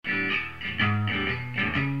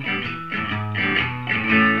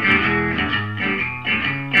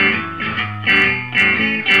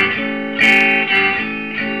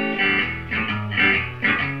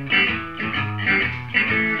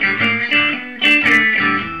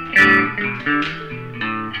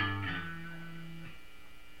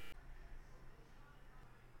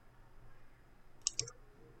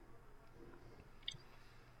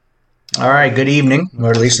All right, good evening,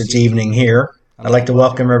 or at least it's evening here. I'd like to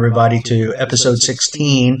welcome everybody to episode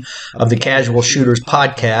 16 of the Casual Shooters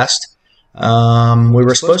podcast. We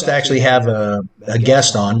were supposed to actually have a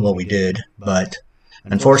guest on, well, we did, but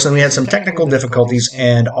unfortunately we had some technical difficulties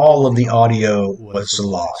and all of the audio was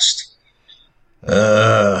lost.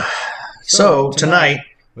 So tonight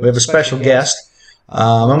we have a special guest.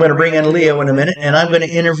 I'm going to bring in Leo in a minute, and I'm going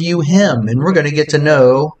to interview him, and we're going to get to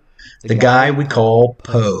know the guy we call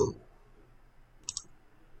Poe.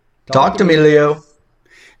 Talk to me, Leo.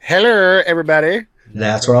 Hello, everybody.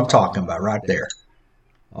 That's what I'm talking about right there.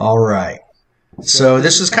 All right. So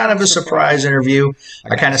this is kind of a surprise interview.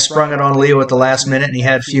 I kind of sprung it on Leo at the last minute, and he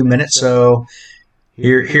had a few minutes. So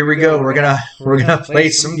here we go. We're gonna play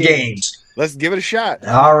some games. Let's give it a shot.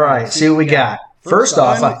 All right. See what we got. First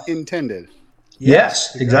off, unintended.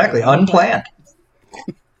 Yes, exactly. Unplanned.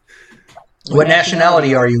 What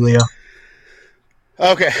nationality are you, Leo?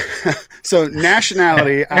 Okay. So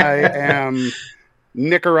nationality, I am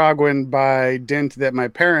Nicaraguan by dint that my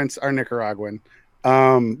parents are Nicaraguan.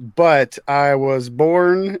 But I was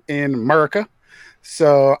born in America.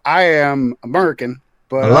 So I am American,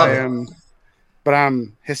 but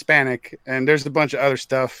I'm Hispanic, and there's a bunch of other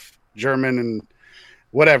stuff, German and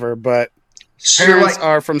whatever, but parents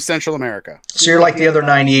are from Central America. So you're like the other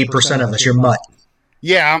 98% of us. You're mutt.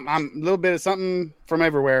 Yeah, I'm a little bit of something from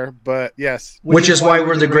everywhere, but yes. Which is why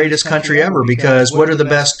we're the greatest country ever, because what are the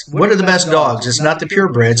best dogs? It's not the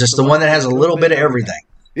purebreds. It's the one that has a little bit of everything.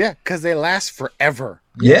 Yeah, because they last forever.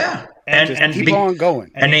 Yeah. And keep on going.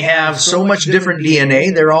 And they have so much different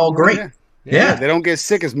DNA. They're all great. Yeah. They don't get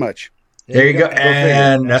sick as much. There you go.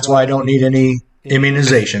 And that's why I don't need any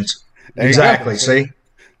immunizations. Exactly. See?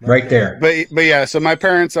 Right there. But yeah, so my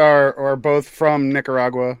parents are both from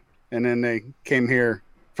Nicaragua, and then they came here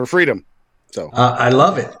for freedom. So I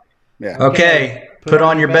love it. Yeah. Okay, put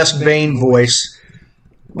on your best Bane voice.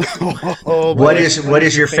 What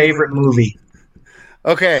is your favorite movie?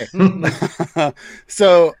 Okay.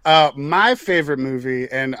 So my favorite movie,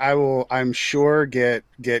 and I'm sure get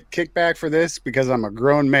kickback for this because I'm a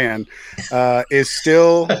grown man, is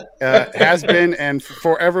still has been and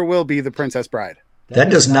forever will be The Princess Bride. That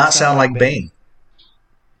does not sound like Bane.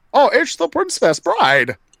 Oh, it's The Princess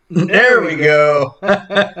Bride. There we go.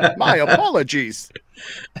 My apologies.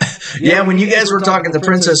 Yeah, when you guys were talking The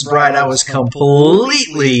Princess Bride, I was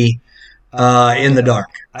completely in the dark.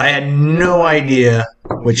 I had no idea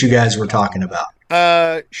what you guys were talking about.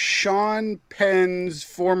 Sean Penn's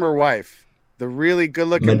former wife, the really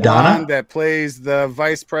good-looking blonde that plays the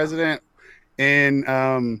vice president in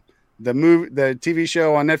the TV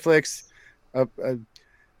show on Netflix.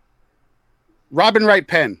 Robin Wright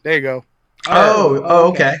Penn. There you go. Oh,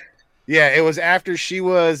 okay. Yeah, it was after she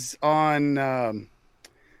was on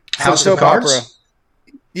House of Cards. Opera.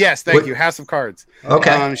 Yes, thank you. House of Cards.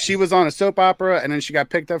 Okay. She was on a soap opera, and then she got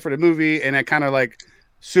picked up for the movie, and it kind of like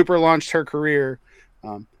super launched her career.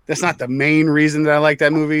 That's not the main reason that I like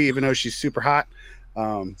that movie, even though she's super hot.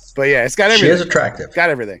 But yeah, it's got everything. She is attractive. Got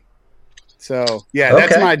everything. So yeah,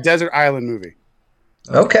 that's my desert island movie.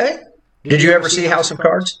 Okay. Did you ever see House of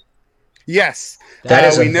Cards? Yes. That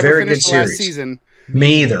is we a never very finished good series. last season.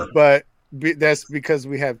 Me either. But that's because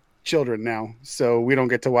we have children now, so we don't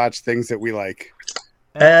get to watch things that we like.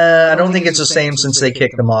 I don't think it's the same since they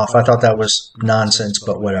kicked them off. I thought that was nonsense,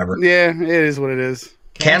 but whatever. Yeah, it is what it is.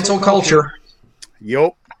 Cancel culture.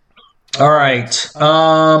 Yup. All right.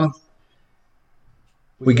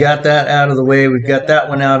 We got that out of the way. We've got that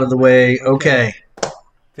one out of the way. Okay.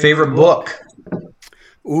 Favorite book?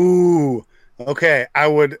 Ooh. Okay. I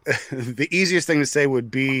would. The easiest thing to say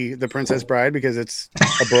would be The Princess Bride because it's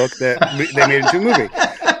a book that they made into a movie.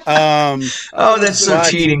 That's so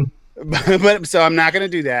cheating. But so I'm not going to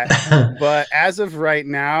do that. But as of right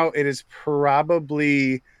now, it is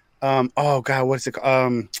probably. Oh God, what's it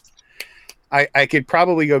called? I could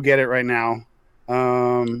probably go get it right now.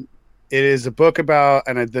 It is a book about,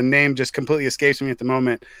 and the name just completely escapes me at the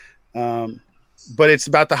moment. But it's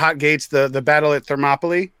about the hot gates, the battle at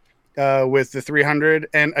Thermopylae with the 300.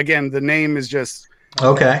 And again, the name is just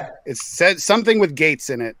okay. It said something with gates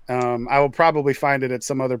in it. I will probably find it at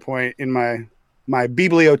some other point in my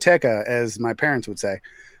biblioteca, as my parents would say.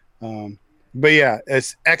 But yeah,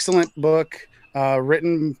 it's excellent book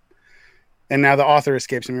written. And now the author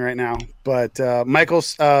escapes me right now. But Michael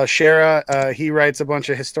Shara, he writes a bunch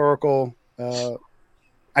of historical,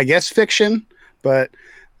 I guess, fiction. But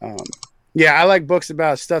yeah, I like books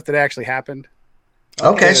about stuff that actually happened.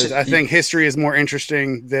 Okay. So I think history is more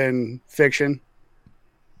interesting than fiction.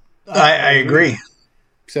 I agree.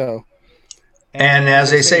 So. And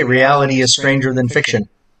as they say, reality is stranger than fiction.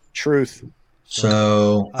 Truth.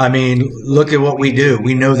 So, I mean, look at what we do.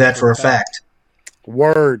 We know that for a fact.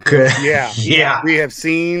 Word. Yeah. Yeah. We have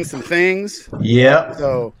seen some things. Yep.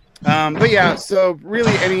 So, but yeah, so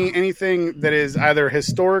really anything that is either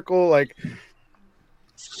historical, like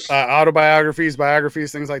autobiographies,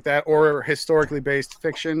 biographies, things like that, or historically based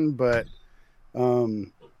fiction. But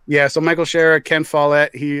yeah, so Michael Shara, Ken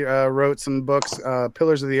Follett, he wrote some books,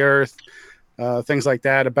 Pillars of the Earth, things like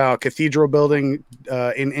that, about cathedral building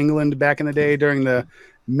in England back in the day during the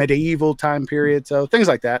medieval time period. So things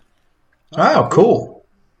like that. Oh, cool.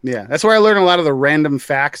 Yeah, that's where I learned a lot of the random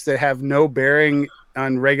facts that have no bearing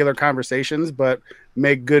on regular conversations, but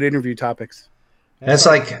make good interview topics. That's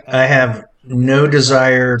like I have no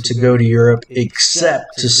desire to go to Europe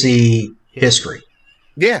except to see history.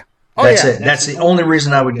 Yeah. That's it. That's the only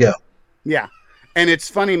reason I would go. Yeah. And it's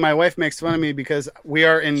funny, my wife makes fun of me because we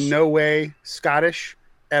are in no way Scottish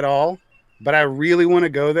at all, but I really want to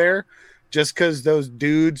go there just because those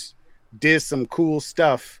dudes did some cool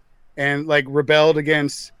stuff and like rebelled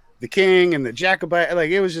against the king and the Jacobite. Like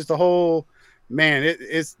it was just a whole, man,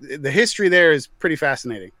 it's the history there is pretty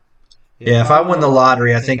fascinating. Yeah, if I won the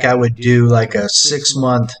lottery, I think I would do like a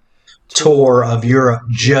 6-month tour of Europe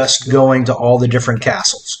just going to all the different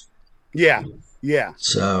castles. Yeah, yeah.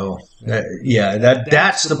 So,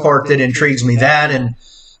 that's the part that intrigues me. That and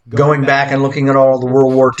going back and looking at all the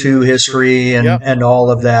World War II history and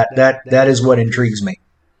all of that. That is what intrigues me.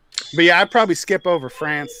 But yeah, I'd probably skip over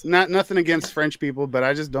France. Nothing against French people, but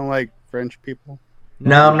I just don't like French people.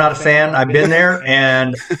 No, I'm not a fan. I've been there,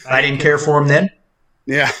 and I didn't care for them then.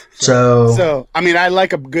 Yeah. So I mean, I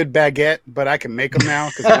like a good baguette, but I can make them now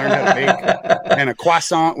because I learned how to make. And a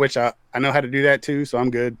croissant, which I know how to do that too, so I'm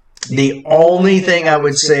good. The only thing I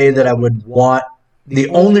would say that I would want, the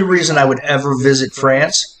only reason I would ever visit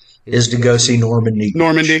France is to go see Normandy.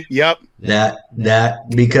 Normandy, yep.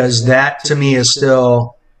 Because that to me is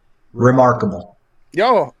still remarkable.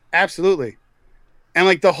 Yo, absolutely. And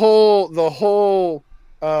like the whole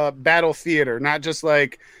battle theater, not just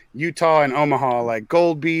like Utah and Omaha, like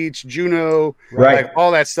Gold Beach, Juneau, right? Like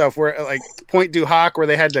all that stuff where like Point du Hoc, where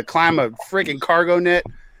they had to climb a freaking cargo net.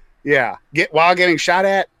 Yeah, while getting shot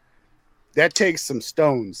at. That takes some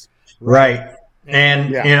stones. Right.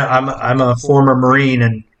 And, you know, I'm a former Marine,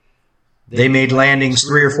 and they made landings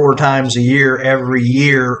 3 or 4 times a year every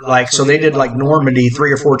year. Like, so they did like Normandy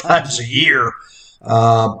 3 or 4 times a year.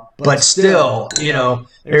 But still, you know,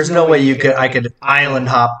 there's no way I could island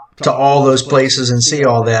hop to all those places and see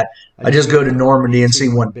all that. I just go to Normandy and see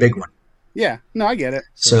one big one. Yeah. No, I get it.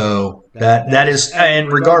 So that is, and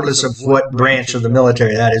regardless of what branch of the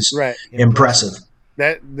military, that is impressive.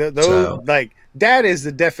 Like that is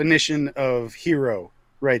the definition of hero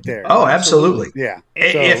right there. Oh, absolutely. Yeah.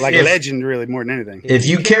 So like a legend, really, more than anything. If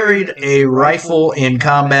you carried a rifle in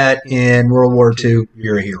combat in World War II,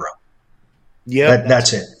 you're a hero. Yeah.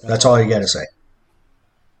 That's it. That's all you got to say.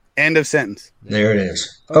 End of sentence. There it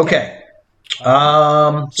is. Okay.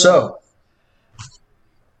 So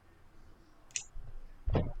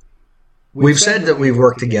we've said that we've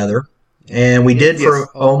worked together, and we did for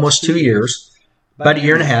almost 2 years. About 1.5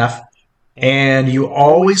 years, and you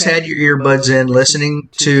always had your earbuds in listening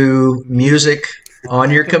to music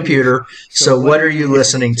on your computer. So what are you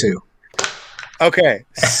listening to? Okay,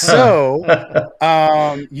 so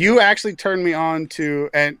you actually turned me on to,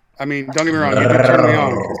 and I mean, don't get me wrong, you did turn me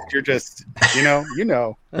on. You're just, you know.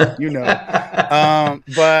 But I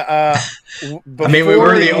mean, we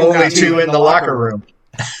were the only two in the locker room.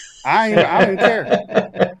 I don't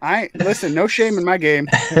care. Listen, no shame in my game.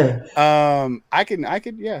 I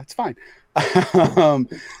could, yeah, it's fine.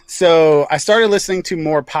 So I started listening to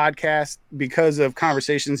more podcasts because of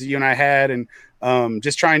conversations that you and I had, and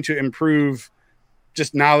just trying to improve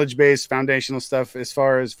just knowledge-based foundational stuff as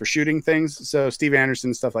far as for shooting things. So Steve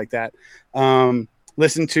Anderson, stuff like that.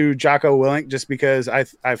 Listen to Jocko Willink just because I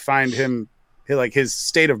find his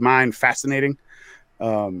state of mind fascinating.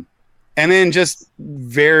 And then just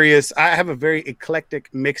I have a very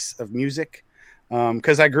eclectic mix of music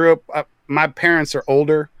because I grew up, my parents are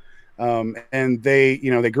older and they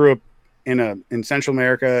grew up in Central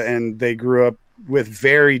America, and they grew up with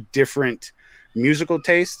very different musical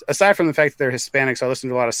tastes. Aside from the fact that they're Hispanic, so I listen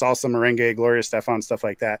to a lot of salsa, merengue, Gloria Estefan, stuff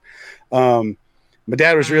like that. My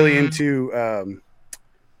dad was really into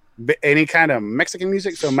any kind of Mexican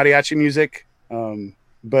music, so mariachi music.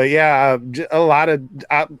 But yeah, a lot of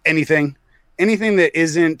anything that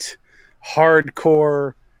isn't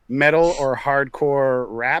hardcore metal or hardcore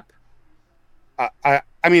rap. I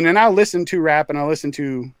mean, and I'll listen to rap, and I'll listen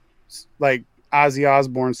to like Ozzy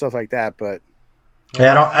Osbourne, stuff like that. But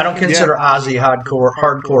yeah, I don't consider Ozzy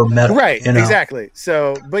hardcore metal. Right, exactly.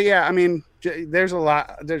 So, but yeah, I mean, There's a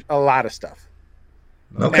lot of stuff.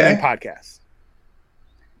 Okay. And then podcasts.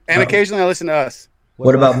 And occasionally I listen to us.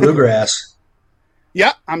 What about bluegrass?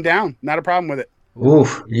 Yeah, I'm down. Not a problem with it.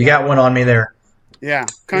 Oof, you got one on me there. Yeah.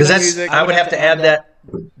 Because I would have to add that.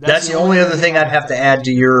 That's the only other thing I'd have to add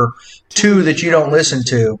to your two that you don't listen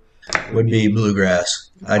to would be bluegrass.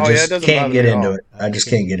 I just can't get into it. I just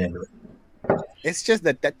can't get into it. It's just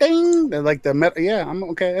that thing, like the metal. Yeah, I'm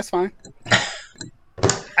okay. That's fine.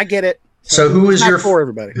 I get it. So who's your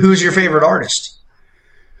favorite artist?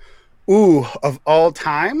 Ooh, of all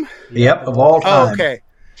time? Yep, of all time. Oh, okay.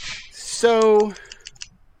 So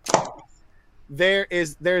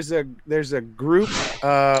there's a group,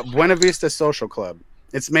 Buena Vista Social Club.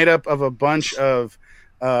 It's made up of a bunch of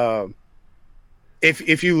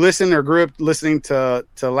if you listen or grew up listening to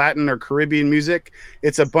Latin or Caribbean music,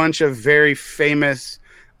 it's a bunch of very famous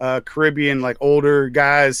Caribbean, like older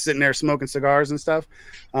guys sitting there smoking cigars and stuff.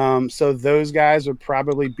 So those guys would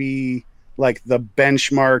probably be like the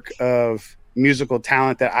benchmark of musical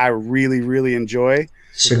talent that I really, really enjoy.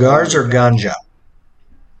 Cigars or ganja?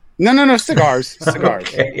 No, cigars. Cigars.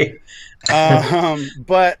 Okay.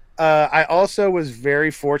 But I also was very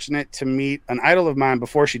fortunate to meet an idol of mine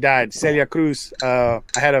before she died, Celia Cruz. I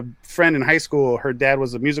had a friend in high school. Her dad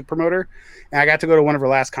was a music promoter, and I got to go to one of her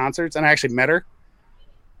last concerts, and I actually met her.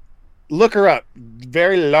 Look her up.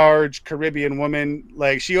 Very large Caribbean woman.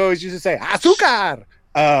 Like, she always used to say, azúcar!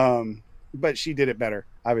 But she did it better,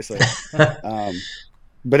 obviously.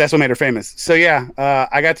 But that's what made her famous. So, yeah,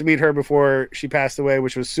 I got to meet her before she passed away,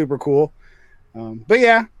 which was super cool. But,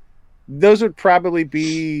 yeah, those would probably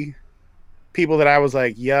be people that I was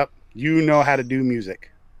like, yep, you know how to do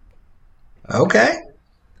music. Okay.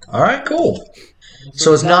 All right, cool.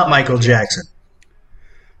 So it's not Michael Jackson.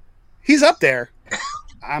 He's up there.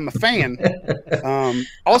 I'm a fan.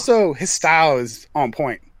 Also, his style is on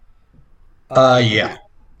point. Yeah.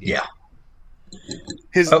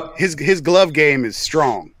 His glove game is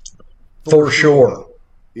strong. For sure.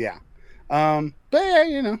 Yeah. But yeah,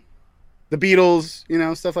 you know, the Beatles, you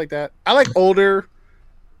know, stuff like that. I like older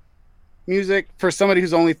music. For somebody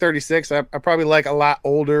who's only 36, I probably like a lot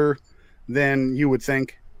older than you would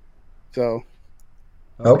think. So.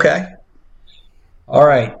 Okay. All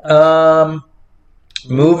right.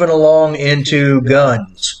 Moving along into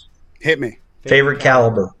guns. Hit me. Favorite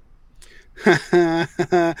caliber.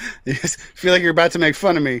 I feel like you're about to make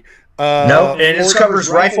fun of me. No, and it covers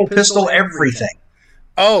rifle, pistol, everything.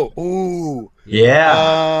 Oh, ooh.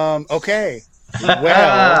 Yeah. Okay.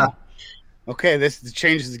 Well, okay, this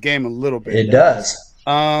changes the game a little bit. It does.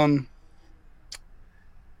 I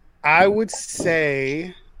would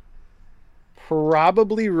say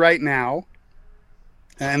probably right now,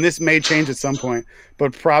 and this may change at some point,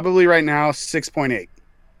 but probably right now, 6.8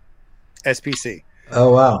 SPC.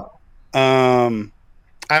 Oh, wow.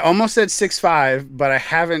 I almost said 6.5, but I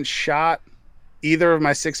haven't shot either of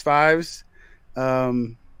my 6.5s.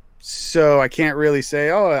 So I can't really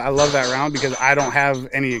say, oh, I love that round, because I don't have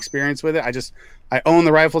any experience with it. I own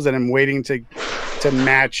the rifles and I'm waiting to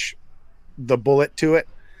match the bullet to it.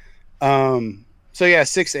 So yeah,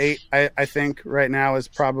 6.8, I think right now is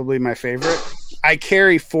probably my favorite. I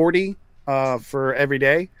carry 40 for every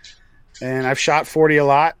day, and I've shot 40 a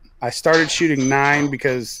lot. I started shooting 9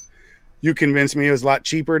 because you convinced me it was a lot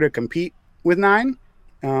cheaper to compete with 9.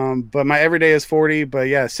 But my everyday is 40. But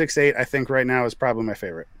yeah, 6.8 I think right now is probably my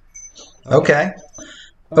favorite. Okay,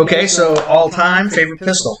 so all time favorite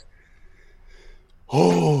pistol.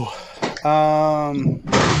 Oh,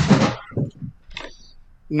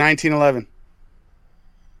 1911.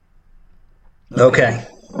 Okay.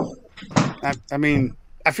 I mean,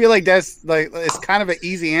 I feel like that's like, it's kind of an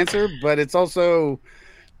easy answer, but it's also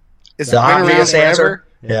the obvious answer.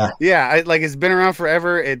 Yeah. Yeah, it's been around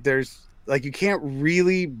forever. There's like, you can't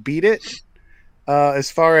really beat it. As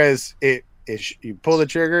far as you pull the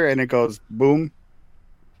trigger and it goes boom.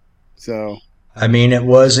 So, I mean, it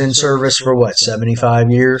was in service for what, 75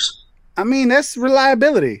 years? I mean, that's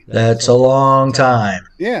reliability. That's a long time.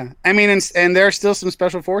 Yeah. I mean, and there are still some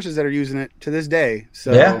special forces that are using it to this day.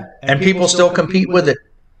 So yeah, and people still compete with it.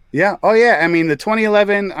 Yeah. Oh, yeah. I mean, the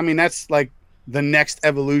 2011, I mean, that's like the next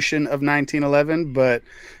evolution of 1911, but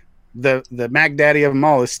the Mac Daddy of them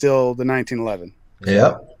all is still the 1911.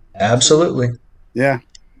 Yeah, absolutely. Yeah.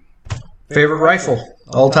 Favorite rifle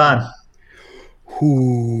all time?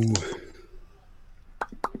 Ooh.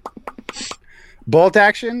 Bolt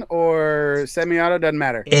action or semi-auto, doesn't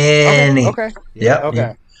matter. Any. Okay. Yeah.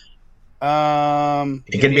 Okay.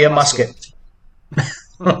 It can be a musket.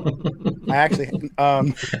 I actually, I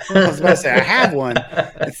was about to say, I have one.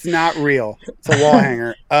 It's not real. It's a wall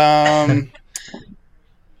hanger.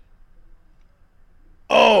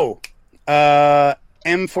 Oh,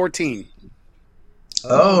 M14.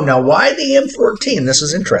 Oh, now why the M14? This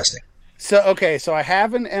is interesting. So I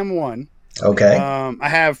have an M1. Okay. I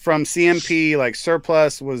have from CMP, like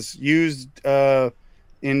surplus was used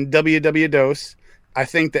in WW-DOS. I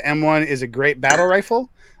think the M1 is a great battle rifle.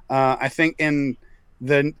 I think in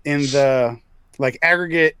the like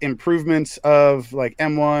aggregate improvements of like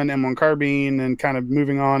M1 carbine, and kind of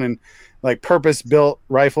moving on and like purpose built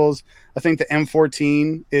rifles, I think the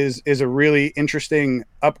M14 is a really interesting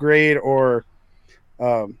upgrade or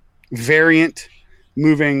variant,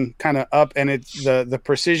 moving kind of up, and it's the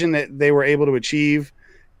precision that they were able to achieve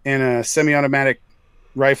in a semi-automatic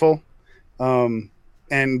rifle,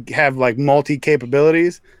 and have like multi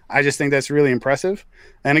capabilities. I just think that's really impressive.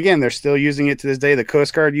 And again, they're still using it to this day. The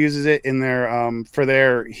Coast Guard uses it in their for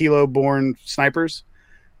their helo-borne snipers.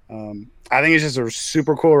 I think it's just a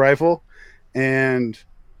super cool rifle, and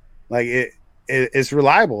like it's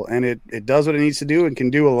reliable, and it does what it needs to do and can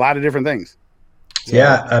do a lot of different things. So,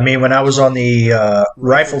 yeah, I mean, when I was on the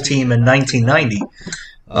rifle team in 1990,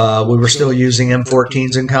 we were still using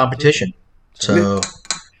M14s in competition. So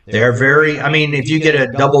they're very, I mean, if you get a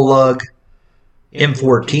double lug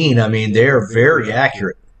M14, I mean, they're very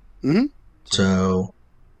accurate. Mm-hmm. So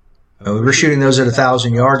we were shooting those at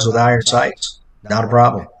 1,000 yards with iron sights. Not a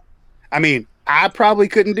problem. I mean, I probably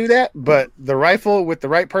couldn't do that, but the rifle with the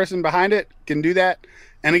right person behind it can do that.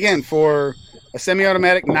 And again, for a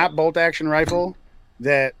semi-automatic, not bolt-action rifle,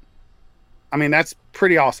 that, I mean, that's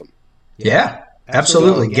pretty awesome. Yeah,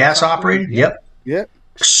 absolutely. Gas operated. Yep. Yep.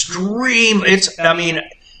 Extreme. I mean,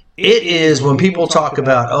 it is when people talk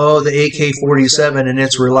about, the AK-47 and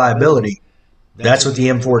its reliability, that's what the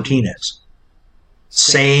M14 is.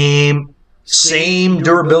 Same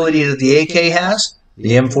durability that the AK has,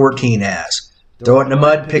 the M14 has. Throw it in the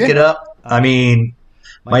mud, pick it up. I mean,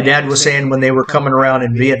 my dad was saying when they were coming around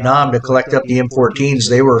in Vietnam to collect up the M14s,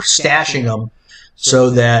 they were stashing them so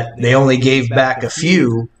that they only gave back a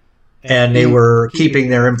few, and they were keeping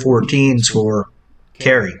their M14s for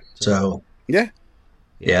carry. So yeah,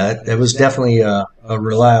 it was definitely a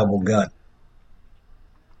reliable gun.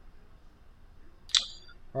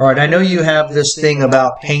 All right, I know you have this thing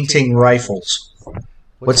about painting rifles.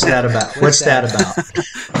 What's that about?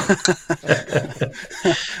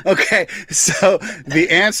 Okay, so the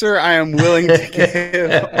answer I am willing to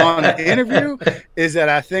give on an interview is that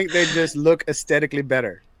I think they just look aesthetically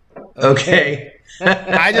better. Okay.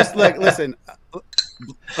 I just listen,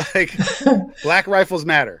 like, black rifles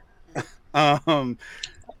matter.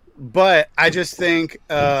 But I just think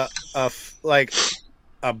like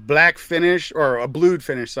a black finish or a blued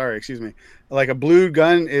finish, like a blued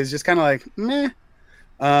gun is just kind of like meh.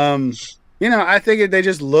 I think they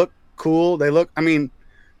just look cool. They look, I mean,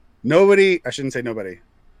 I shouldn't say nobody.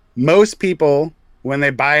 Most people, when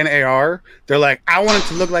they buy an AR, they're like, I want it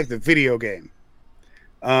to look like the video game.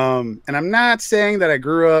 And I'm not saying that I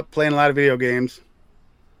grew up playing a lot of video games,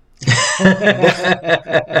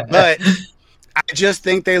 but I just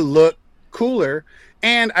think they look cooler.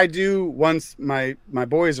 And I do, once my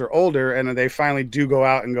boys are older and they finally do go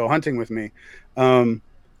out and go hunting with me.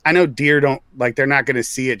 I know deer don't, like, they're not going to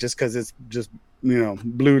see it just because it's just,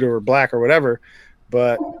 blued or black or whatever.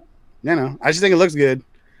 But, I just think it looks good.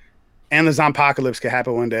 And the zompocalypse could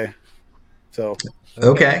happen one day. So.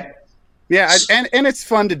 Okay. Yeah. And it's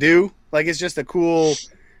fun to do. Like, it's just a cool,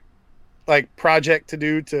 like, project to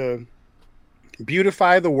do to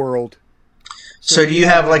beautify the world. So do you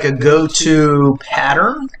have, like, a go-to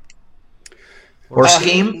pattern or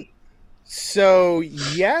scheme? So,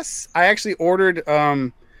 yes. I actually ordered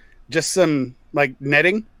just some, like,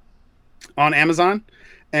 netting on Amazon.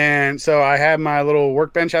 And so I have my little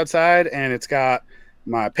workbench outside, and it's got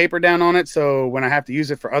my paper down on it. So when I have to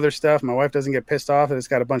use it for other stuff, my wife doesn't get pissed off that it's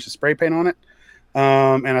got a bunch of spray paint on it.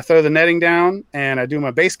 And I throw the netting down, and I do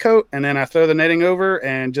my base coat, and then I throw the netting over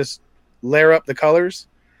and just layer up the colors.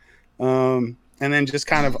 And then just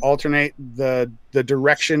kind of alternate the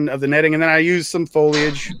direction of the netting. And then I use some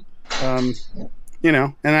foliage, and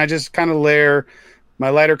I just kind of layer my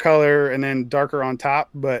lighter color and then darker on top.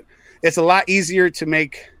 But it's a lot easier to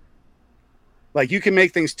make, like, you can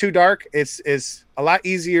make things too dark. It's a lot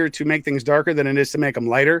easier to make things darker than it is to make them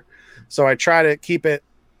lighter. So I try to keep it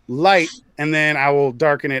light, and then I will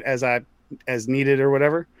darken it as needed or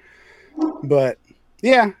whatever. But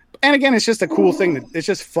yeah. And again, it's just a cool thing. It's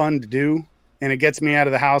just fun to do. And it gets me out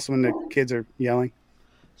of the house when the kids are yelling.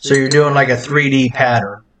 So you're doing like a 3D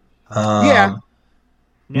pattern. Yeah.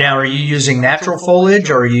 Now, are you using natural foliage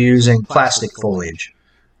or are you using plastic foliage?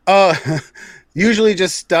 Usually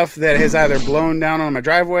just stuff that has either blown down on my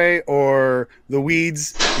driveway or the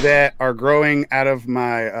weeds that are growing out of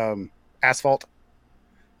my asphalt.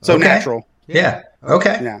 So natural. Yeah.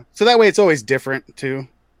 Okay. Yeah. So that way it's always different too.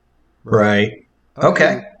 Right.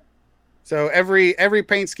 Okay. So every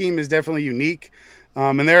paint scheme is definitely unique.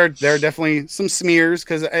 And there are definitely some smears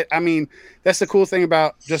because I mean that's the cool thing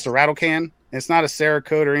about just a rattle can. It's not a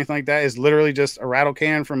Cerakote or anything like that. It's literally just a rattle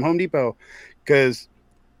can from Home Depot. Because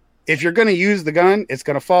if you're going to use the gun, it's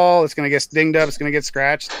going to fall. It's going to get dinged up. It's going to get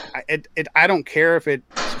scratched. I don't care if it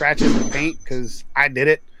scratches the paint because I did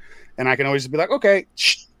it, and I can always just be like, okay,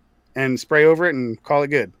 and spray over it and call it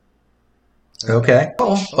good. Okay.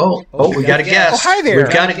 Oh, we got a guest. Oh, hi there.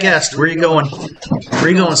 We've got a guest. Where are you going? Where are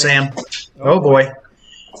you going, Sam? Oh boy.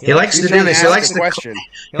 He likes to do this. He likes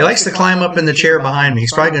to climb up in the chair behind me.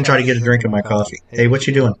 He's probably going to try to get a drink of my coffee. Hey, what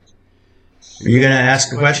you doing? Are you going to ask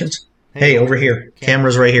the questions? Hey, over here.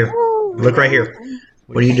 Camera's right here. Look right here.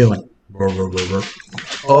 What are you doing?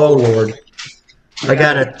 Oh Lord. I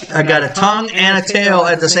got a tongue and a tail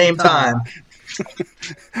at the same time.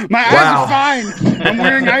 My eyes are fine. I'm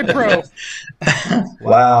wearing eye pro.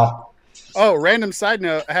 Wow. Oh, random side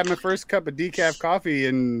note. I had my first cup of decaf coffee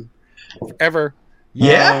in ever.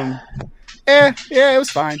 Yeah? Yeah, it was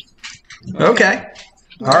fine. Okay.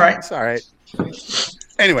 All right. It's all right.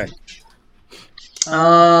 Anyway.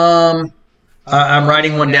 I'm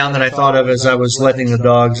writing one down that I thought of as I was letting the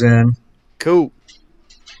dogs in. Cool.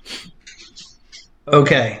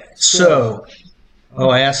 Okay. So,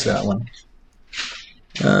 I asked that one.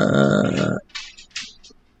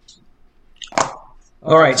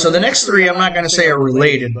 All right. So the next three, I'm not going to say are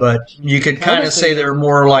related, but you could kind of say they're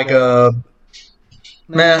more like a.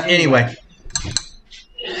 Anyway,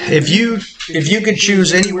 if you could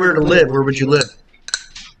choose anywhere to live, where would you live?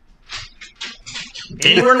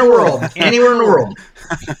 Anywhere in the world. Anywhere in the world.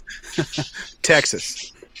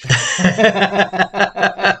 Texas.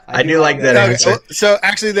 I do like that answer. So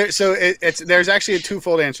actually, there's actually a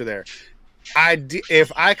twofold answer there.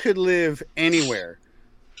 If I could live anywhere,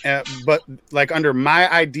 but like under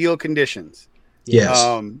my ideal conditions, yes.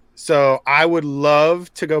 So I would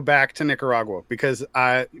love to go back to Nicaragua because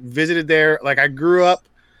I visited there. Like I grew up.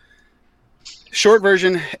 Short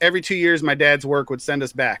version: every 2 years, my dad's work would send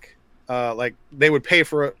us back. Like they would pay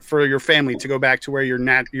for your family to go back to where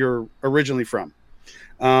you're originally from.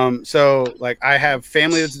 So like I have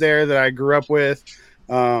family that's there that I grew up with.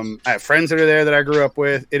 I have friends that are there that I grew up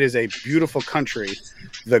with. It is a beautiful country.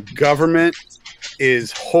 The government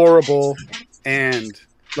is horrible. And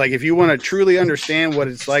like, if you want to truly understand what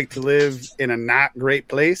it's like to live in a not great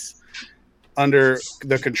place under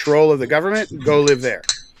the control of the government, go live there.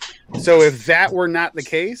 So if that were not the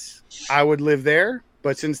case, I would live there.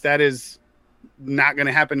 But since that is not going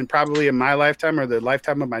to happen probably in my lifetime or the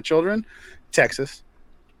lifetime of my children, Texas.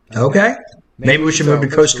 Okay. Maybe we should move to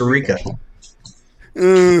Costa Rica.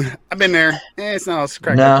 I've been there. It's not as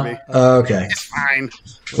cracked up to me. Okay. It's fine.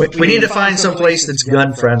 We need to find some place that's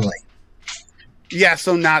gun friendly. Yeah,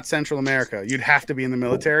 so not Central America. You'd have to be in the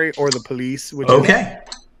military or the police, which is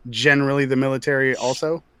generally the military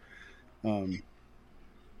also. So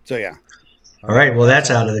yeah. All right. Well, that's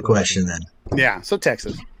out of the question then. Yeah. So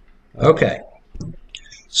Texas. Okay.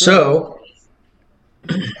 So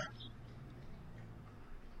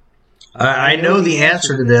I know the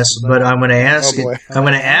answer to this, but I'm going to ask it. I'm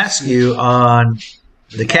going to ask you on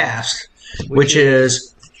the cast, which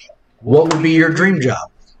is, what would be your dream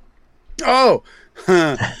job? Oh,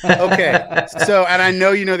 okay. So, and I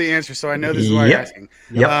know you know the answer, so I know this is why you're asking.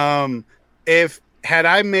 Yep. If had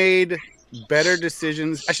I made better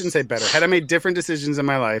decisions, I shouldn't say better. Had I made different decisions in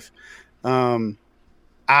my life,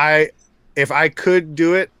 if I could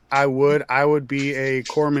do it, I would be a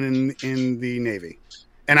corpsman in the Navy.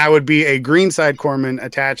 And I would be a greenside corpsman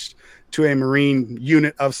attached to a Marine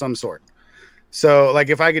unit of some sort. So, like,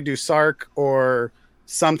 if I could do SARC or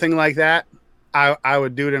something like that, I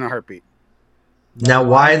would do it in a heartbeat. Now,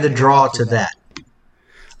 why the draw to that?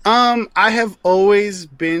 I have always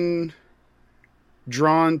been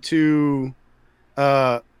drawn to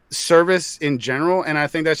service in general, and I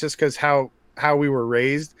think that's just because how we were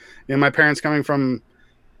raised. You know, my parents coming from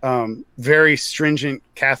very stringent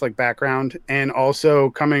Catholic background, and also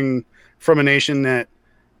coming from a nation that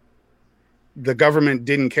the government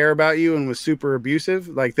didn't care about you and was super abusive.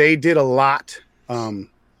 Like, they did a lot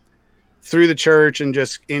through the church and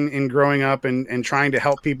just in growing up and trying to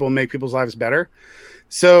help people, make people's lives better.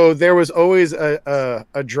 So there was always a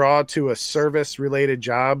draw to a service related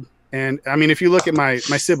job. And I mean, if you look at my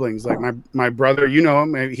siblings, like my brother, you know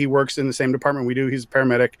him, he works in the same department we do. He's a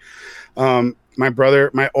paramedic.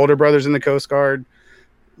 My older brother's in the Coast Guard.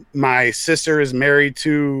 My sister is married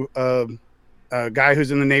to a guy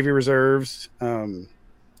who's in the Navy Reserves.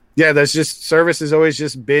 That's just service has always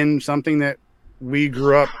just been something that we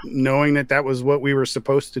grew up knowing that was what we were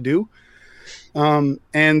supposed to do. And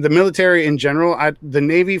the military in general, the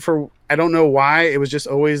Navy, I don't know why, it was just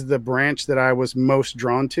always the branch that I was most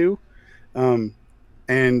drawn to. And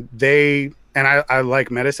I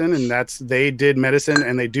like medicine, and they did medicine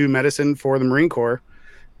and they do medicine for the Marine Corps.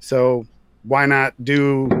 So why not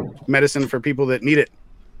do medicine for people that need it?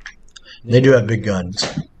 They do have big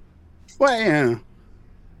guns. Well, yeah,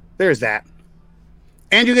 there's that.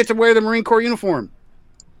 And you get to wear the Marine Corps uniform.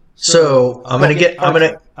 So I'm gonna get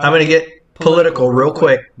political real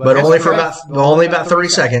quick, but only about 30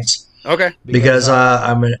 seconds. Okay. Because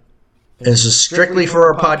this is strictly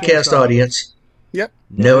for our podcast audience. Yep.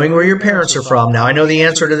 Knowing where your parents are from. Now I know the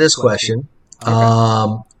answer to this question.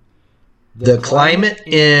 Okay. The climate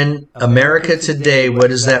in America today, what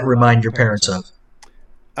does that remind your parents of?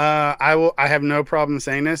 I have no problem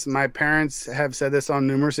saying this. My parents have said this on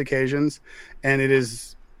numerous occasions, and it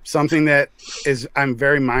is something that I'm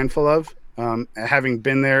very mindful of, having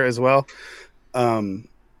been there as well.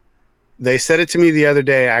 They said it to me the other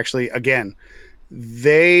day, actually, again.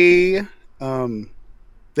 They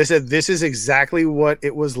said this is exactly what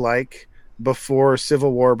it was like before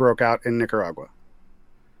Civil War broke out in Nicaragua.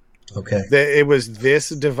 Okay. It was this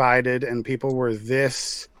divided and people were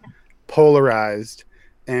this polarized.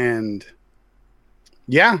 And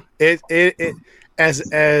yeah, it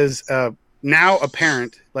as now a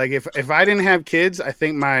parent, like if I didn't have kids, I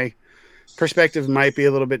think my perspective might be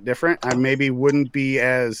a little bit different. I maybe wouldn't be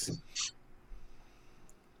as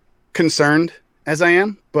concerned as I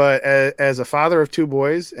am, but as a father of two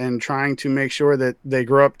boys and trying to make sure that they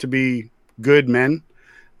grow up to be good men,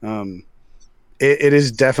 it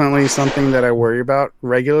is definitely something that I worry about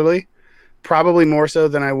regularly, probably more so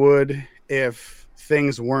than I would if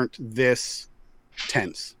things weren't this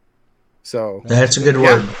tense. So that's a good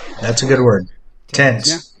word. That's a good word.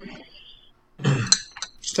 Tense. Yeah.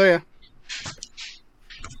 So yeah.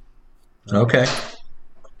 Okay.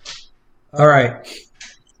 All right.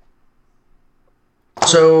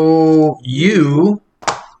 So you're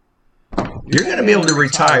going to be able to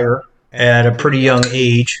retire at a pretty young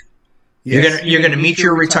age. Yes. You're going to meet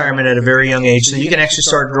your retirement at a very young age, so you can actually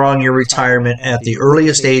start drawing your retirement at the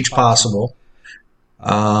earliest age possible.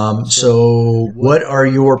 So what are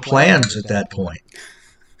your plans at that point?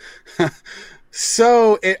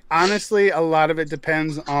 So it honestly, a lot of it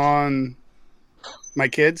depends on my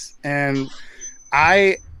kids, and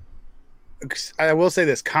I will say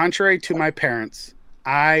this, contrary to my parents,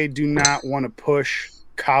 I do not want to push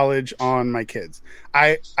college on my kids.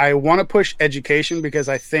 I want to push education because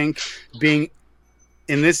I think being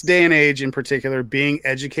in this day and age in particular, being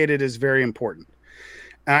educated is very important.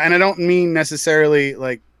 And I don't mean necessarily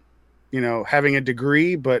like, having a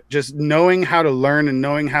degree, but just knowing how to learn and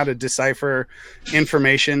knowing how to decipher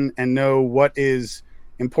information and know what is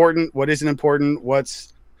important, what isn't important,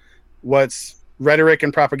 what's rhetoric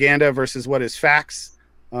and propaganda versus what is facts.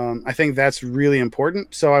 I think that's really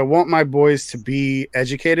important. So I want my boys to be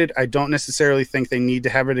educated. I don't necessarily think they need to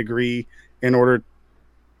have a degree in order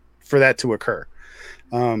for that to occur.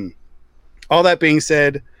 All that being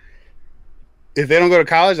said, if they don't go to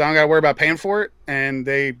college, I don't got to worry about paying for it. And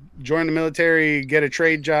they join the military, get a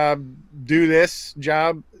trade job, do this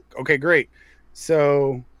job. Okay, great.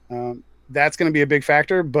 So that's going to be a big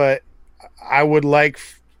factor. But I would like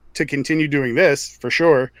to continue doing this for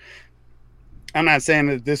sure. I'm not saying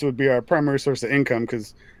that this would be our primary source of income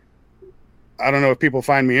because I don't know if people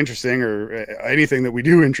find me interesting or anything that we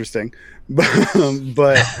do interesting, but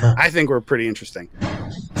I think we're pretty interesting.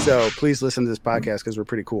 So please listen to this podcast because we're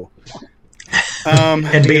pretty cool.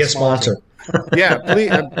 And be a sponsor. Yeah,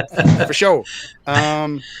 please, for sure.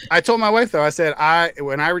 I told my wife though, I said,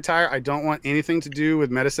 when I retire, I don't want anything to do with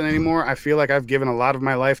medicine anymore. I feel like I've given a lot of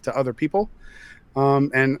my life to other people.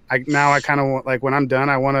 And I kind of want, like, when I'm done,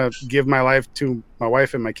 I want to give my life to my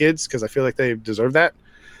wife and my kids because I feel like they deserve that.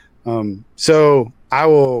 So I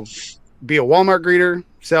will be a Walmart greeter,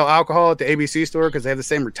 sell alcohol at the ABC store because they have the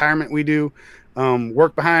same retirement we do.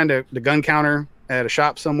 Work behind the gun counter at a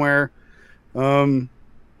shop somewhere.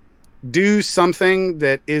 Do something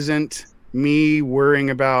that isn't me worrying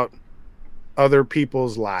about other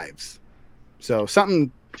people's lives. So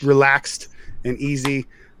something relaxed and easy.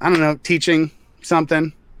 I don't know, teaching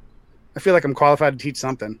something. I feel like I'm qualified to teach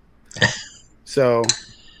something. So,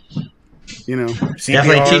 CPR.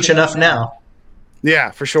 Definitely teach enough now. Yeah,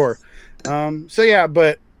 for sure. So yeah,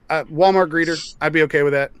 but Walmart greeter, I'd be okay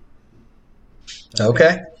with that.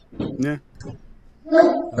 Okay. Yeah.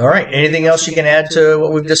 All right. Anything else you can add to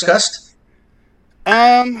what we've discussed?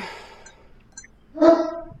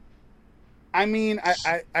 I mean,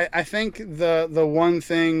 I think the one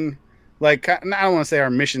thing, like, I don't want to say our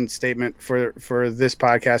mission statement for this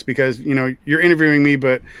podcast, because you're interviewing me,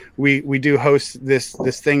 but we do host this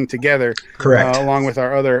thing together, Correct. Along with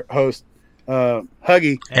our other host,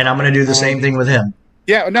 Huggy, and I'm going to do the same thing with him.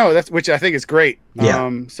 Yeah, no, which I think is great.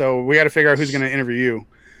 Yeah. So we got to figure out who's going to interview you,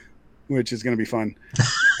 which is going to be fun.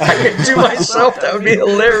 I could do myself. That would be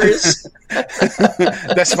hilarious.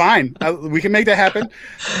 That's fine. We can make that happen.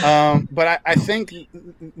 But I think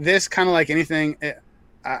this, kind of like anything,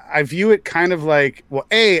 I view it kind of like, well,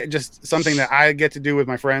 A, just something that I get to do with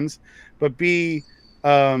my friends, but B,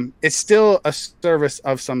 it's still a service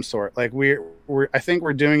of some sort. Like I think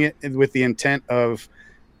we're doing it with the intent of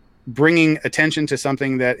bringing attention to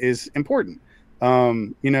something that is important.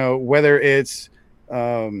 Whether it's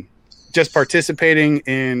just participating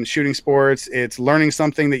in shooting sports, it's learning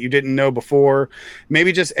something that you didn't know before,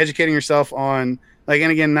 maybe just educating yourself on, like,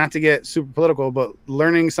 and again, not to get super political, but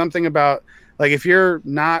learning something about, like, if you're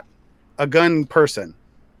not a gun person,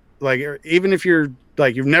 like, even if you're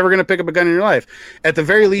like, you're never going to pick up a gun in your life, at the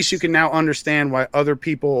very least, you can now understand why other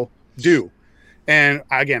people do. And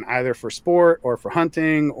again, either for sport or for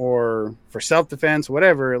hunting or for self-defense,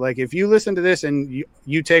 whatever, like, if you listen to this and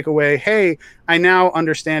you take away, hey, I now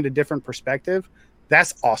understand a different perspective,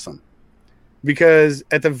 that's awesome. Because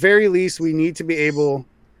at the very least, we need to be able,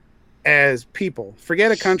 as people,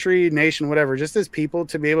 forget a country, nation, whatever, just as people,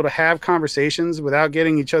 to be able to have conversations without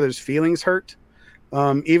getting each other's feelings hurt.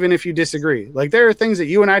 Even if you disagree, like, there are things that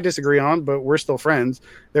you and I disagree on, but we're still friends.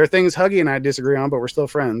 There are things Huggy and I disagree on, but we're still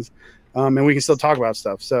friends. And we can still talk about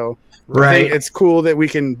stuff. So I think it's cool that we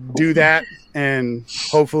can do that and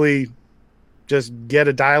hopefully just get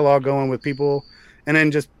a dialogue going with people, and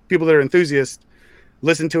then just people that are enthusiasts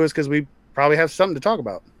listen to us, because we probably have something to talk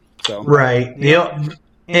about. So right.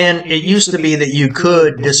 And it used to be that you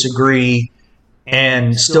could disagree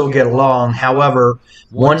and still get along. However,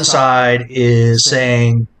 one side is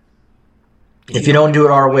saying, if you don't do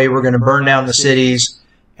it our way, we're going to burn down the cities.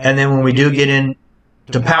 And then when we do get into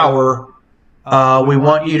power, we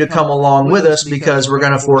want you to come along with us, because we're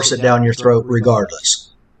going to force it down your throat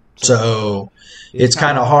regardless. So it's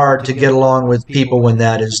kind of hard to get along with people when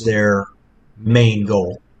that is their main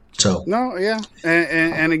goal. So no, yeah.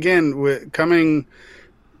 And again,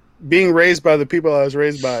 being raised by the people I was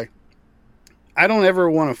raised by, I don't ever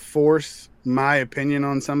want to force my opinion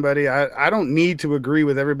on somebody. I don't need to agree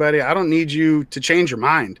with everybody. I don't need you to change your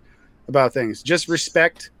mind about things. Just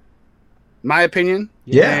respect my opinion.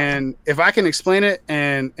 Yeah. And if I can explain it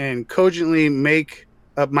and cogently make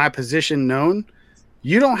up my position known,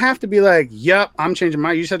 you don't have to be like, yep, I'm changing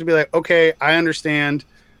mine. You just have to be like, okay, I understand,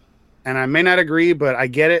 and I may not agree, but I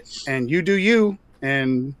get it, and you do you,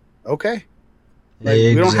 and okay. Like,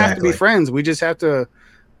 we don't have to be friends. We just have to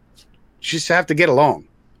get along.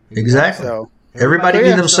 Exactly. So everybody be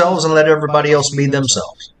themselves and let everybody else be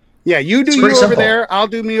themselves. Yeah, you do you over there, I'll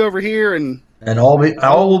do me over here, and all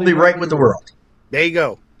will be right with the world. There you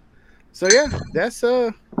go. So yeah, that's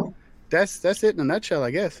it in a nutshell, I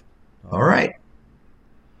guess. All right.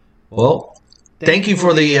 Well, thank you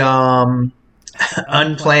for the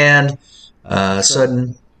unplanned,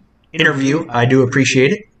 sudden interview. I do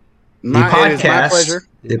appreciate it. It is my pleasure.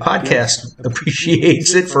 The podcast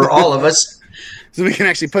appreciates it for all of us. So we can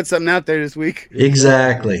actually put something out there this week.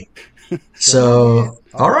 Exactly. So,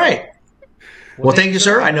 all right. Well, thank you,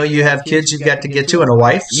 sir. I know you have kids you've got to get to and a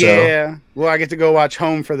wife. So. Yeah. Well, I get to go watch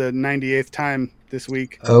Home for the 98th time this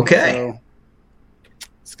week. Okay. So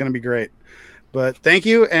it's going to be great. But thank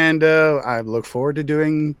you, and I look forward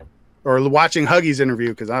to watching Huggy's interview,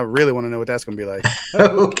 because I really want to know what that's going to be like.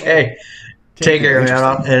 Okay. Take care,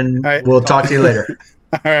 man, and we'll talk to you later.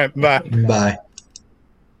 All right. Bye. Bye.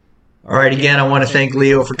 All right, again, I want to thank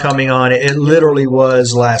Leo for coming on. It literally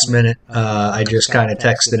was last minute. I just kind of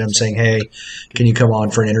texted him saying, hey, can you come on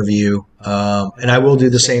for an interview? And I will do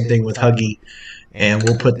the same thing with Huggy, and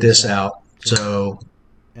we'll put this out. So,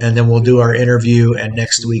 and then we'll do our interview, and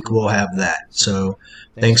next week we'll have that. So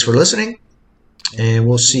thanks for listening, and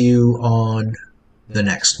we'll see you on the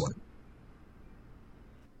next one.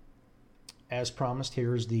 As promised,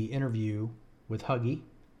 here's the interview with Huggy.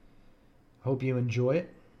 Hope you enjoy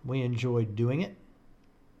it. We enjoyed doing it,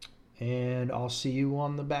 and I'll see you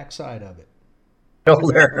on the backside of it.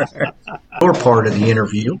 Or part of the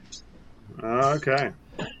interview. Okay.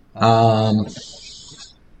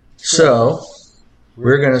 So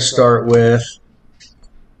we're going to start with.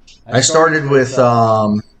 I started with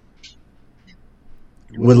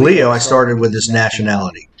Leo. I started with his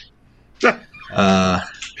nationality.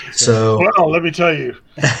 So Well, let me tell you,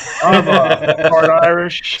 I'm part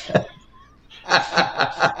Irish.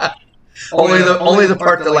 only the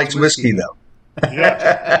part that likes whiskey, though.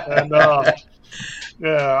 Yes, and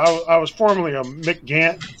yeah, I was formerly a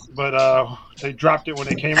McGant, but they dropped it when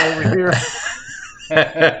they came over here.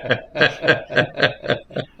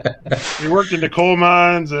 They worked in the coal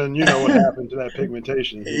mines, and you know what happened to that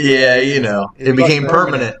pigmentation. Yeah, it became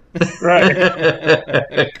permanent. Right.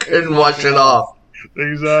 Couldn't wash it off.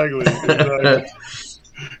 Exactly.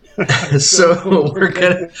 So we're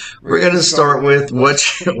gonna start with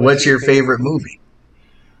what's your favorite movie?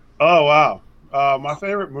 Oh wow, my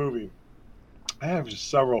favorite movie. I have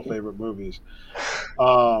several favorite movies,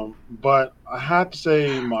 but I have to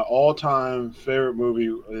say my all-time favorite movie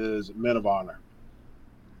is Men of Honor.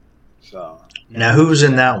 So Now, who's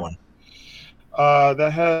in that one?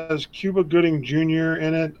 that has Cuba Gooding Jr.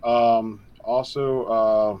 in it.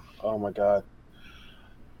 Also, oh my God,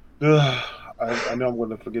 I know I'm going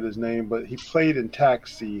to forget his name, but he played in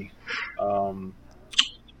Taxi. Oh,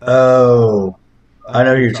 I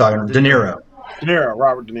know who you're talking about. De Niro.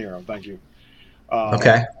 Robert De Niro. Thank you.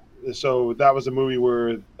 Okay. So that was a movie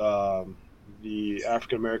where the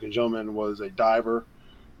African American gentleman was a diver.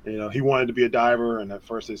 He wanted to be a diver, and at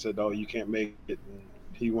first they said, "Oh, you can't make it." And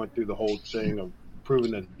he went through the whole thing of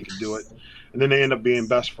proving that he could do it, and then they end up being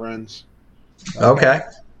best friends. Okay.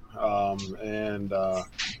 And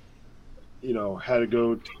had to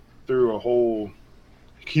go through a whole.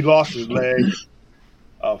 He lost his leg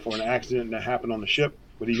for an accident that happened on the ship,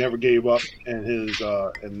 but he never gave up. And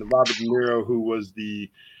and Robert De Niro, who was the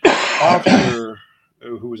officer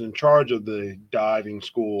who was in charge of the diving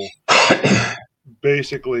school,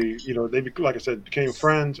 basically, they, like I said, became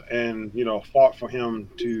friends and, fought for him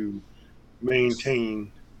to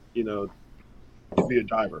maintain, to be a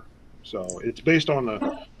diver. So it's based on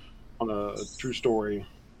a true story.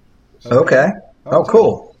 So, Okay. Oh,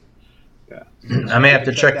 cool. Yeah. I may have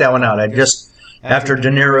to check that one out. After De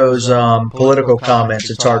Niro's political comments,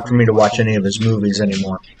 it's hard for me to watch any of his movies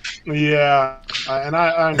anymore. Yeah, and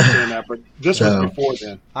I understand that, but this was before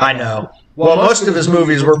then. I know. Well, most of his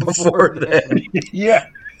movies were before then. Yeah.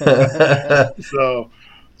 So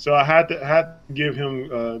I had to give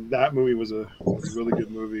him that movie was a really good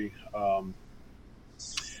movie,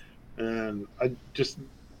 and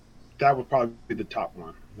that would probably be the top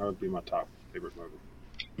one. That would be my top favorite movie.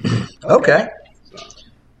 Okay. So.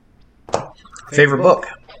 Favorite book?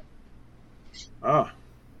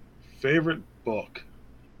 Favorite book.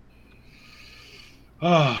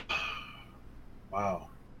 Oh, wow.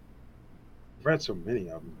 I've read so many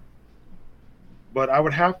of them. But I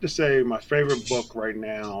would have to say my favorite book right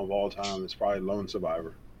now of all time is probably Lone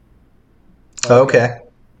Survivor. Okay.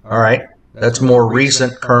 All right. That's more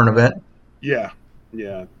recent current event. Yeah.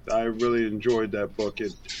 I really enjoyed that book.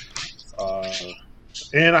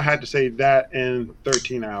 And I had to say that and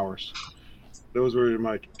 13 Hours. Those were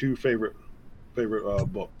my two favorite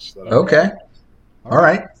books. Okay. All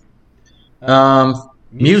right.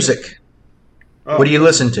 Music. What do you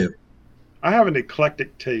listen to? I have an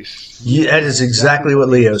eclectic taste. Yeah, that is exactly what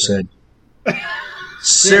Leo said.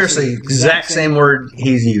 Seriously, exact same word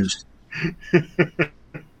he's used.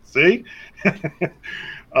 See? I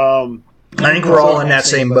think we're all in that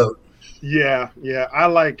same boat. Yeah. I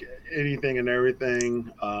like anything and everything.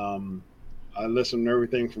 I listen to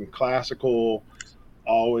everything from classical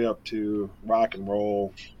all the way up to rock and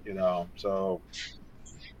roll, so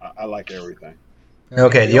I like everything.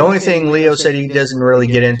 Okay, the only thing Leo said he doesn't really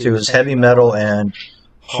get into is heavy metal and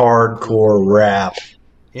hardcore rap.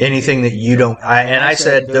 Anything that you don't... I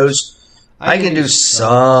said those... I can do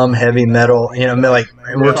some heavy metal, like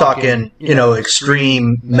we're talking,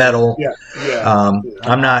 extreme metal. Yeah.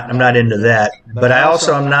 I'm not into that, but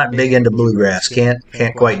I'm not big into bluegrass. Can't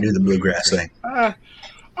quite do the bluegrass thing. I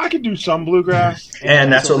could do some bluegrass,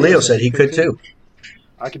 and that's what Leo said he could too.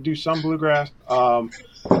 I could do some bluegrass.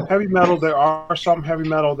 Heavy metal. There are some heavy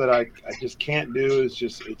metal that I just can't do.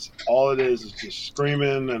 It's all it is. It's just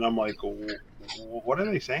screaming, and I'm like, what are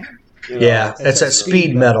they saying? Yeah, it's that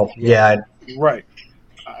speed metal. Yeah. Right.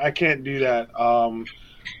 I can't do that.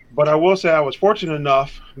 But I will say I was fortunate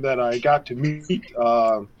enough that I got to meet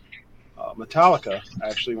Metallica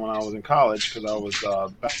actually when I was in college because I was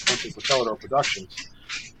back with Celador Productions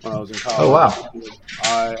when I was in college. Oh, wow.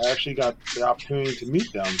 I actually got the opportunity to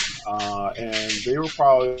meet them, and they were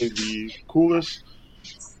probably the coolest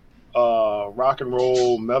rock and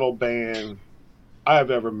roll metal band I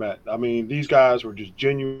have ever met. I mean, these guys were just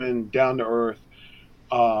genuine, down to earth,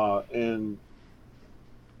 and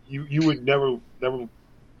you would never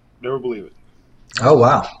believe it. Oh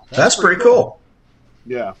wow, that's pretty cool.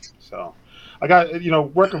 Yeah. So I got,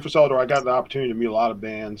 working for Celdor, I got the opportunity to meet a lot of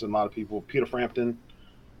bands and a lot of people. Peter Frampton,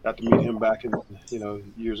 got to meet him back in,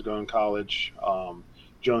 years ago in college.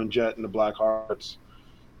 Joan Jett and the Black Hearts.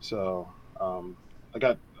 So I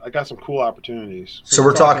got some cool opportunities. So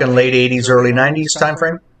we're talking late 80s, early 90s time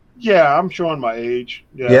frame? Yeah, I'm showing my age.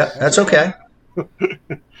 Yes. Yeah, that's okay.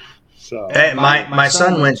 So Hey, my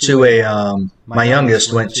son went to my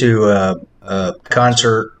youngest went to a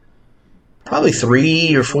concert probably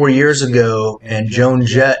 3 or 4 years ago, and Joan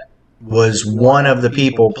Jett was one of the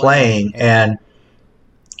people playing, and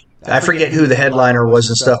I forget who the headliner was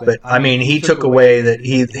and stuff, but I mean, he took away that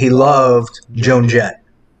he loved Joan Jett.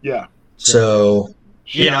 Yeah. So,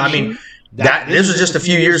 I mean, this was just a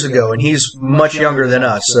few years ago, and he's much younger than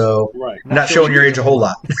us, so right. Not showing your age a whole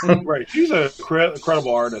lot. Right. She's a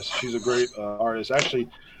incredible artist. She's a great artist. Actually,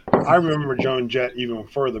 I remember Joan Jett even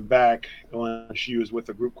further back when she was with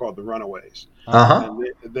a group called the Runaways. And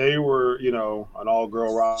they were, an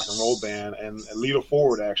all-girl rock and roll band, and Lita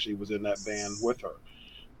Ford actually was in that band with her.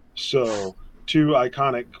 So, two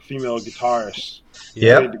iconic female guitarists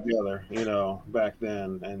played together, back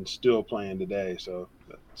then and still playing today. So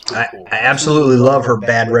that's pretty cool. I absolutely love her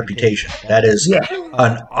Bad Reputation. That is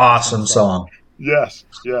an awesome song. Yes.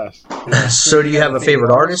 So do you have a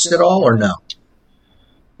favorite artist at all, or no?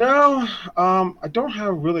 No, I don't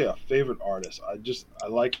have really a favorite artist. I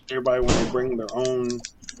like everybody when they bring their own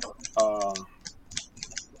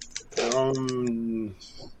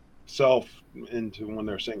self into when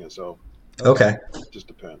they're singing. So okay, it just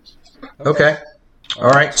depends. Okay, all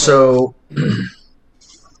right. So,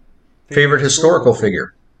 favorite historical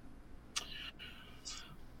figure?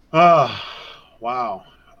 Wow.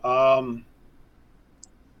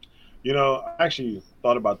 I actually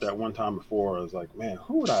thought about that one time before. I was like, man,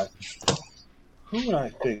 who would I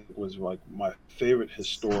think was like my favorite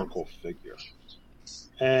historical figure?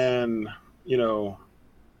 And,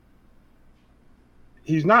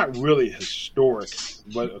 he's not really historic,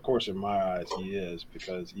 but of course in my eyes he is,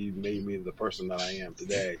 because he made me the person that I am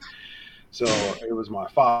today. So it was my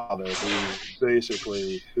father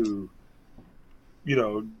who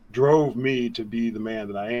drove me to be the man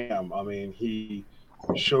that I am. I mean, he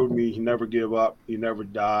showed me you never give up, you never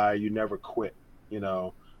die, you never quit.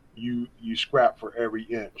 You scrap for every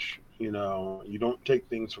inch. You don't take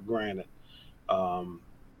things for granted.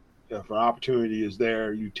 If an opportunity is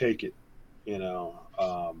there, you take it.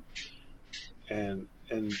 And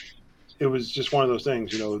it was just one of those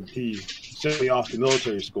things. He sent me off to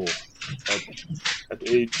military school at the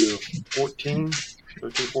age of 13,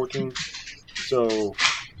 14. So,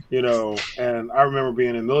 and I remember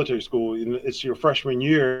being in military school, and it's your freshman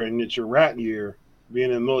year and it's your rat year,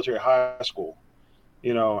 being in military high school,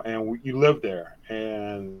 and you live there,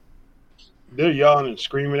 and they're yelling and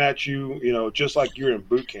screaming at you, just like you're in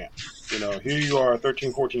boot camp. Here you are,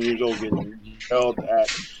 13, 14 years old, getting yelled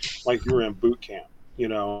at like you're in boot camp,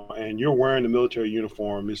 and you're wearing the military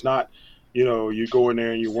uniform. It's not, you go in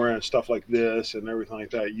there and you're wearing stuff like this and everything like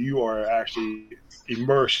that. You are actually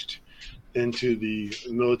immersed into the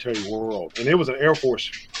military world. And it was an Air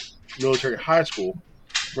Force military high school,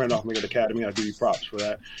 Randolph Macon Academy. I give you props for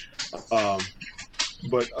that.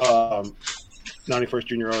 But 91st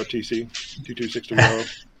Junior ROTC, 22620.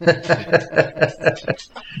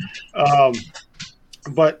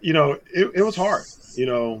 But it was hard.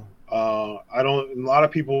 A lot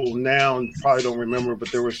of people now probably don't remember, but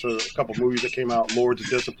there was a couple movies that came out, Lords of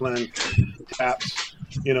Discipline, Taps.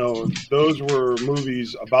 Those were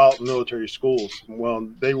movies about military schools. Well,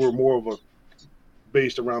 they were more of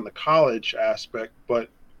based around the college aspect, but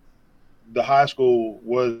the high school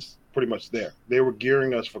was pretty much there. They were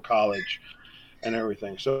gearing us for college and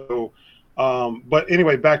everything. So, but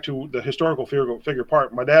anyway, back to the historical figure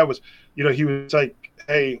part. My dad was, he was like,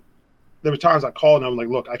 hey, there were times I called and I'm like,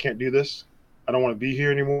 look, I can't do this. I don't want to be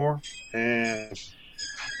here anymore. And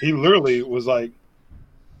he literally was like,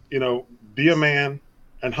 be a man,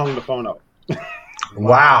 and hung the phone up.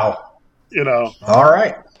 Wow. All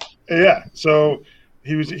right. Yeah. So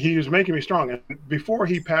he was making me strong. And before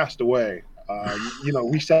he passed away,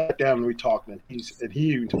 we sat down and we talked, and he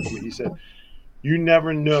even told me, he said, you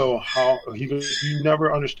never know you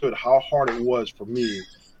never understood how hard it was for me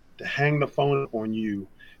to hang the phone up on you,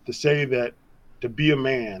 to say that, to be a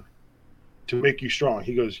man, to make you strong.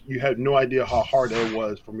 He goes, you had no idea how hard it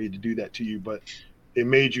was for me to do that to you, but it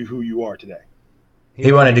made you who you are today.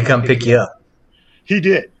 He wanted to come pick you up. He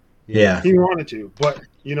did. Yeah. He wanted to, but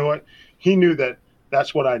you know what? He knew that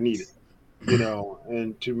that's what I needed,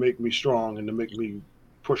 and to make me strong and to make me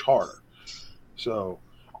push harder. So,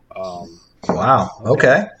 wow.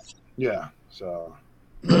 Okay. Yeah. So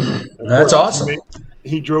that's awesome.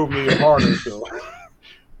 he drove me harder. So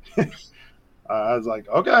I was like,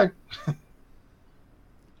 okay.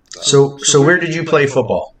 So where did you play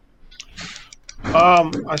football?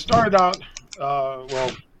 I started out, well,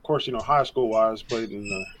 of course, high school wise, played in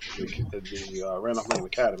the Randolph Lincoln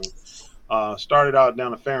Academy. Started out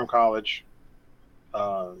down at Ferrum College.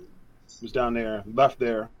 Was down there, left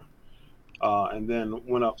there, and then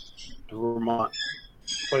went up to Vermont,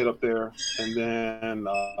 played up there, and then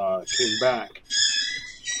came back.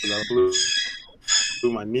 And I blew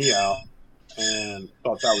my knee out and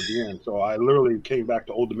thought that was the end. So I literally came back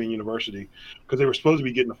to Old Dominion University because they were supposed to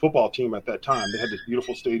be getting a football team at that time. They had this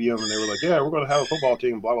beautiful stadium, and they were like, yeah, we're going to have a football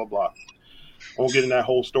team, blah, blah, blah. I won't get in that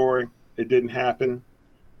whole story. It didn't happen.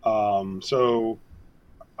 So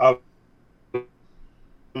I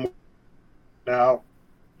now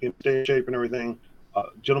in state shape and everything. A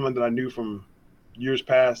gentleman that I knew from years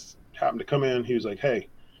past happened to come in. He was like, hey,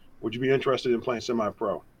 would you be interested in playing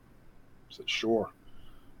semi-pro? I said, sure.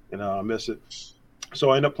 I miss it. So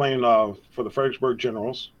I ended up playing for the Fredericksburg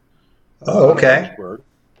Generals. Oh, okay.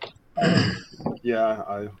 Yeah,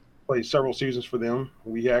 I played several seasons for them.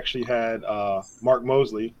 We actually had Mark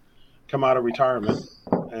Mosley come out of retirement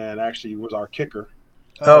and actually was our kicker.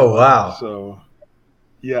 Oh, wow. So,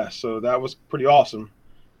 yeah, so that was pretty awesome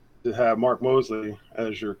to have Mark Mosley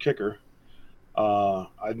as your kicker.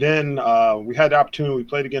 Then we had the opportunity. We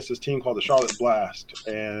played against this team called the Charlotte Blast,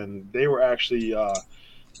 and they were actually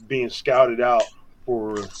being scouted out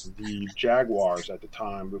for the Jaguars at the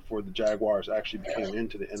time before the Jaguars actually became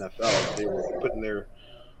into the NFL. They were putting their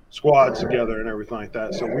squads together and everything like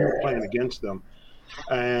that. So we were playing against them.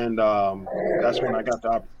 And that's when I got the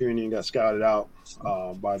opportunity and got scouted out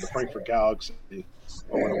by the Frankfurt Galaxy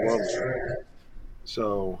over in World League.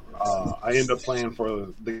 So I ended up playing for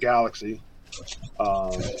the Galaxy.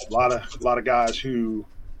 A lot of guys who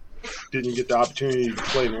didn't get the opportunity to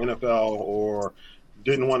play in the NFL or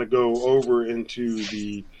didn't want to go over into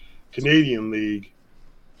the Canadian League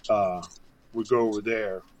would go over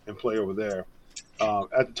there and play over there.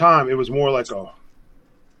 At the time, it was more like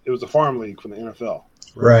it was a farm league for the NFL.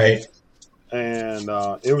 Right. And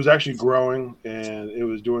it was actually growing, and it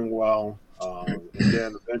was doing well. And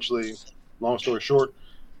then eventually, long story short,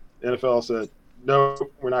 the NFL said, no,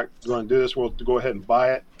 we're not going to do this. We'll go ahead and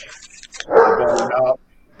buy it. They bought it out.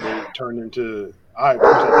 It turned into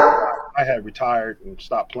I had retired and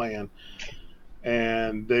stopped playing,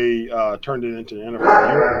 and they turned it into the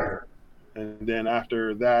NFL. And then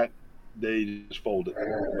after that, they just folded.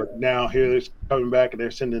 But now here it's coming back, and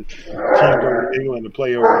they're sending teams over to England to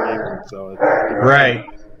play over in England. So right,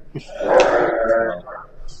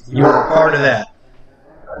 you were part of that.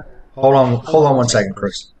 Hold on 1 second,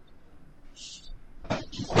 Chris.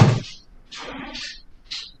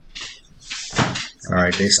 All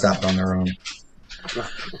right, they stopped on their own.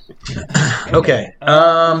 Okay.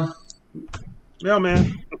 Yeah,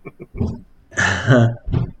 man.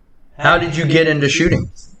 How did you get into shooting?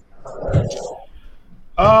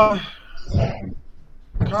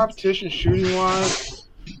 Competition shooting wise,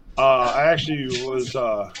 I actually was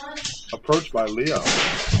approached by Leo.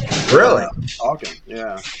 Really? Talking,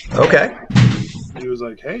 yeah. Okay. He was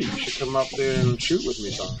like, "Hey, you should come up there and shoot with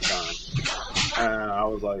me sometime." And I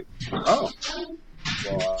was like, "Oh,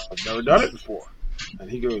 well, I've never done it before." And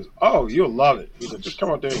he goes, "Oh, you'll love it." He said, "Just come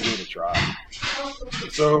out there and give it a try."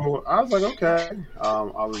 So I was like, "Okay."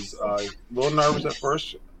 I was a little nervous at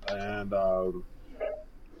first, and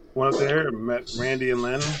went up there and met Randy and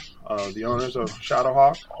Lynn, the owners of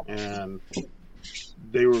Shadowhawk, and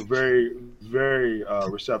they were very, very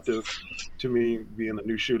receptive to me being a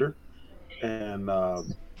new shooter. And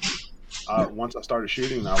once I started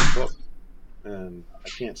shooting, I was hooked, and I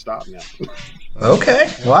can't stop now. Okay,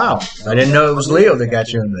 wow! I didn't know it was Leo that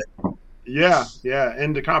got you into it. Yeah,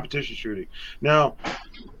 into competition shooting. Now,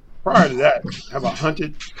 prior to that, have I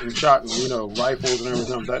hunted and shot, rifles and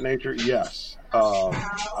everything of that nature? Yes.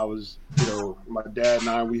 I was, my dad and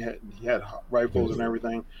I, he had rifles and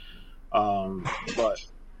everything. But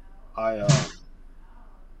I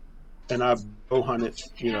bow hunted,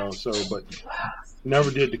 but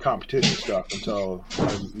never did the competition stuff until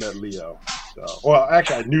I met Leo. So, well,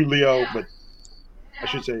 actually, I knew Leo, but I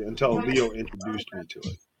should say until Leo introduced me to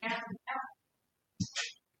it.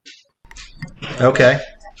 Okay.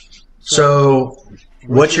 So,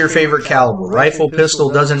 what's your favorite caliber? Rifle, pistol,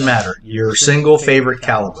 doesn't matter. Your single favorite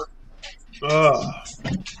caliber. Wow.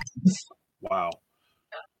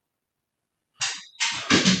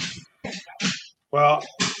 Well,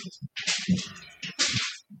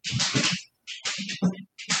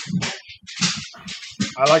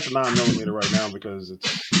 I like the 9mm right now because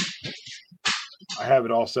I have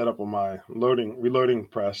it all set up on my reloading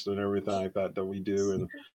press and everything like that we do, and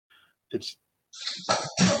it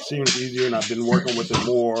seems easier. And I've been working with it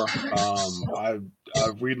more. I've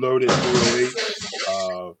reloaded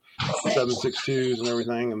 308s, 7.62s, and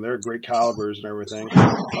everything, and they're great calibers and everything for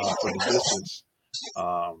the distance.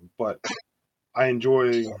 But I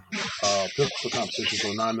enjoy pistol competition, so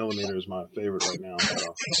 9mm is my favorite right now.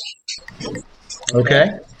 So.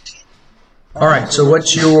 Okay. All right. So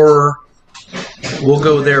what's your? We'll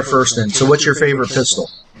go there first then. So what's your favorite pistol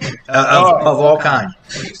of all kind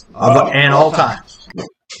and all time?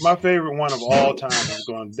 My favorite one of all time is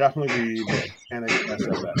going to definitely be the Mechanic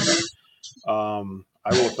SFX.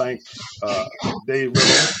 I will thank Dave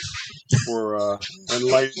Riddle for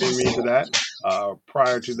enlightening me to that.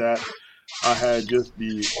 Prior to that, I had just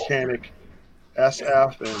the Mechanic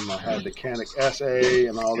SF and I had the Mechanic SA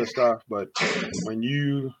and all this stuff. But when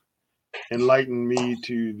you enlightened me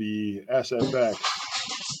to the SFX,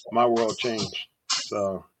 my world changed.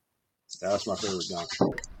 So that's my favorite gun.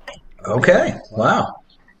 Okay. Wow.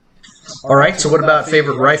 All right. So what about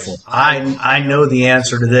favorite rifle? I know the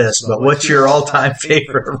answer to this, but what's your all-time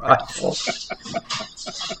favorite rifle?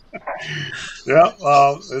 Yeah,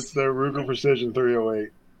 it's the Ruger Precision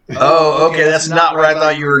 308. Oh, okay. That's not where I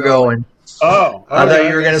thought you were going. Oh, I thought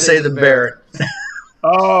you were going to say the Barrett.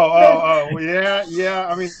 Oh, yeah.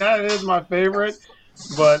 I mean, that is my favorite,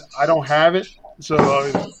 but I don't have it, so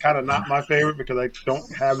it's kind of not my favorite because I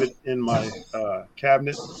don't have it in my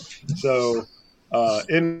cabinet. So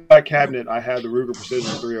in my cabinet, I have the Ruger Precision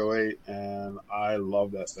 308, and I love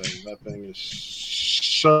that thing. That thing is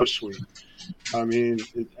so sweet. I mean,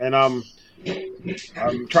 and I'm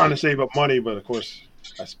trying to save up money, but of course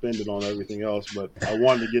I spend it on everything else. But I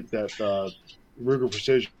wanted to get that Ruger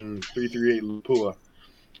Precision 338 Lapua.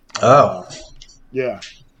 Oh. Yeah.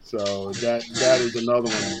 So that is another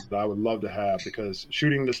one that I would love to have because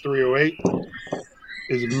shooting this 308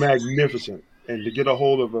 is magnificent. And to get a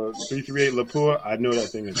hold of a 338 Lapua, I know that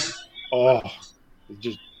thing is, it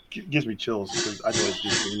just gives me chills because I know it's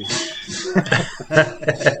just me.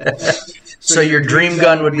 So your dream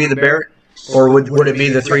gun would be the Barrett, or would it be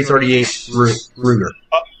the 338 Ruger?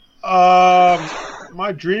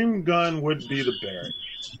 My dream gun would be the Barrett.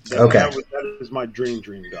 That is my dream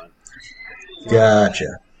gun.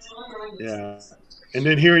 Gotcha. Yeah. And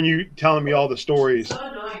then hearing you telling me all the stories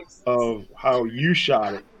of how you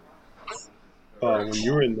shot it when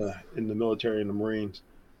you were in the military and the Marines,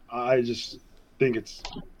 I just think it's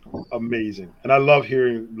amazing. And I love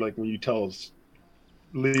hearing like when you tell us,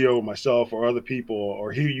 Leo, myself, or other people,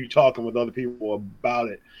 or hear you talking with other people about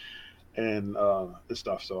it and this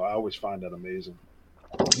stuff. So I always find that amazing.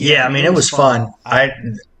 Yeah, I mean it was fun.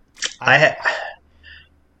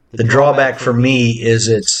 The drawback for me is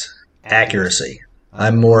its accuracy.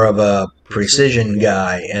 I'm more of a precision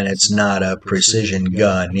guy, and it's not a precision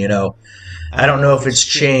gun. You know, I don't know if it's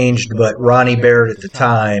changed, but Ronnie Barrett at the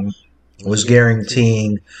time was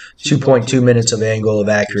guaranteeing 2.2 minutes of angle of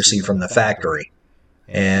accuracy from the factory.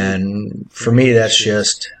 And for me, that's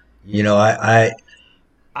just, you know,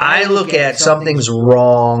 I look at something's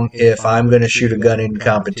wrong if I'm going to shoot a gun in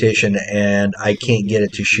competition and I can't get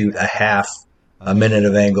it to shoot a half a minute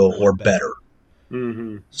of angle or better.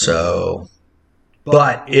 Mm-hmm. So,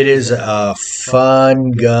 but it is a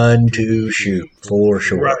fun gun to shoot for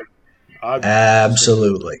sure. Right.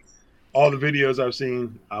 Absolutely. All the videos I've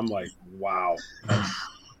seen, I'm like, wow.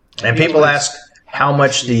 And people ask how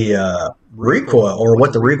much the recoil or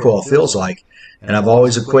what the recoil feels like, and I've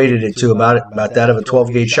always equated it to about that of a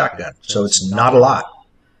 12-gauge shotgun. So it's not a lot.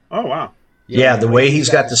 Oh, wow. Yeah, the way he's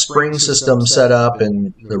got the spring system set up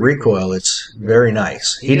and the recoil, it's very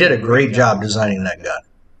nice. He did a great job designing that gun.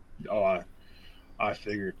 Oh, I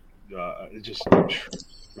figured it just,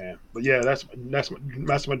 man. But yeah,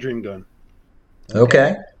 that's my dream gun.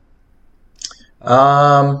 Okay.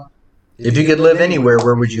 If you could live anywhere,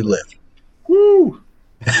 where would you live? Woo!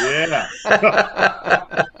 Yeah.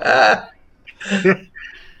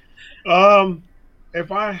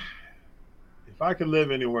 If I could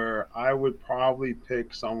live anywhere, I would probably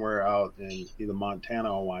pick somewhere out in either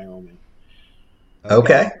Montana or Wyoming.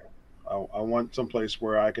 Okay. I want someplace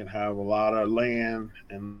where I can have a lot of land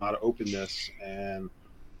and a lot of openness and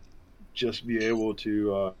just be able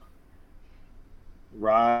to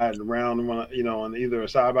ride around, on either a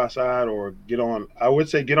side by side or get on. I would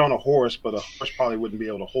say get on a horse, but a horse probably wouldn't be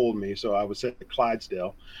able to hold me. So I would say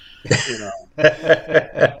Clydesdale.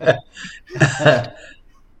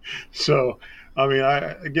 So I mean,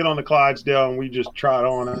 I get on the Clydesdale and we just trot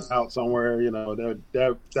on out somewhere.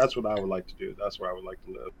 That's what I would like to do. That's where I would like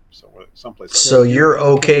to live. Someplace. So you're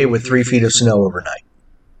okay with 3 feet of snow overnight?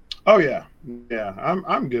 Oh yeah, yeah.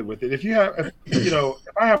 I'm good with it. If you have, if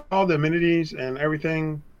I have all the amenities and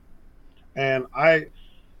everything, and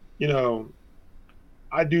you know,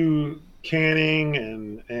 I do canning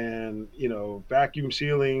and vacuum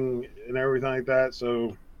sealing and everything like that.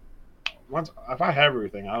 So once if I have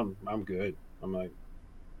everything, I'm good. I'm like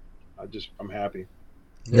I'm happy.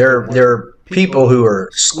 There are people who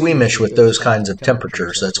are squeamish with those kinds of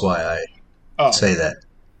temperatures. That's why I say that.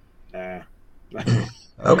 Nah.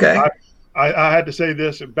 Okay. I had to say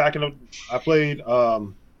this back in I played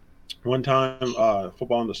one time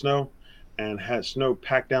football in the snow and had snow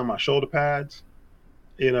packed down my shoulder pads,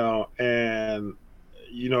 and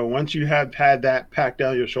once you have had that packed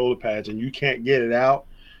down your shoulder pads and you can't get it out,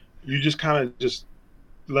 you just kind of just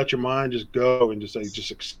let your mind just go and just say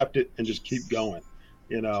just accept it and just keep going,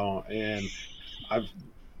 and I've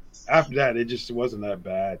after that it just wasn't that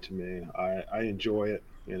bad to me. I enjoy it,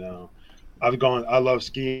 I love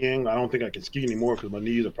skiing. I don't think I can ski anymore because my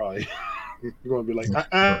knees are probably going to be like,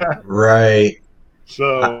 Right.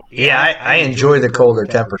 So I enjoy the colder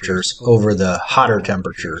temperatures over the hotter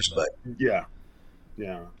temperatures, but yeah.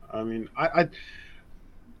 I mean, I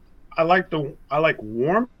like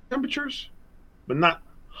warm temperatures, but not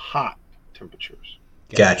hot temperatures.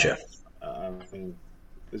 Gotcha. I mean,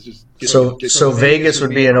 it's just so Vegas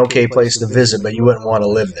would be an okay place to visit, but you wouldn't want to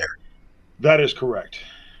live there. That is correct.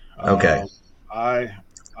 Okay.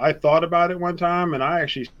 I thought about it one time, and I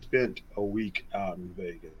actually spent a week out in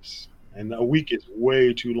Vegas. And a week is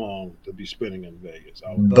way too long to be spending in Vegas.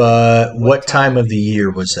 But what time of the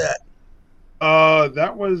year was that?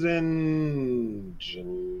 That was in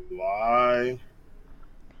July.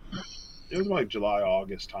 It was like July,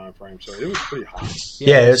 August time frame, so it was pretty hot.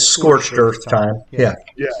 Yeah, it's scorched earth time. Yeah.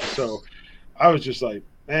 Yeah, so I was just like,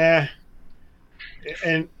 eh.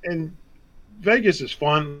 And Vegas is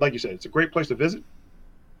fun. Like you said, it's a great place to visit.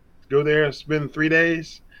 Go there, spend 3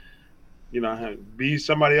 days, be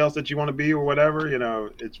somebody else that you want to be or whatever,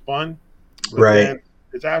 it's fun. But right. Then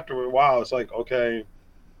it's after a while, it's like, okay,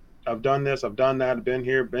 I've done this, I've done that, I've been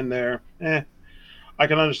here, been there. I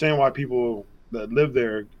can understand why people that live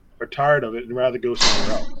there are tired of it and rather go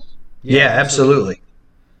somewhere else. Yeah, absolutely.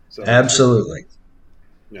 So, absolutely.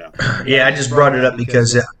 Yeah. Yeah, I just brought it up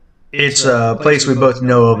because it's a place we both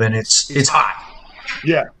know of, and it's hot.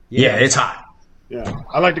 Yeah. Yeah, it's hot. Yeah.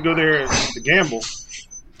 I like to go there to gamble.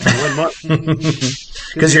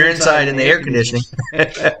 Because you're inside in the air conditioning.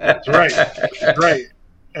 That's right. That's right.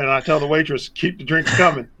 And I tell the waitress, keep the drinks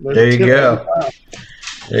coming. There you go.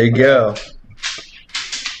 There you go.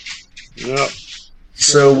 Yep.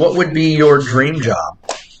 So what would be your dream job?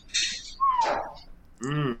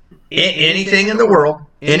 Anything in the world,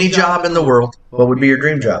 any job in the world, what would be your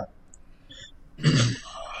dream job?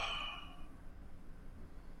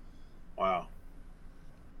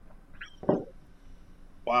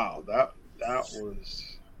 Wow,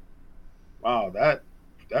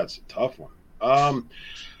 that's a tough one.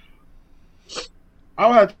 I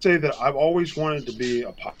would have to say that I've always wanted to be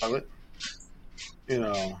a pilot.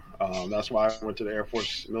 That's why I went to the Air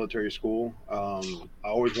Force military school. I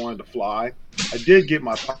always wanted to fly. I did get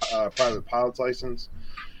my private pilot's license,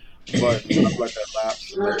 but I let that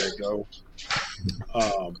lapse and let that go.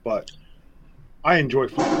 But I enjoy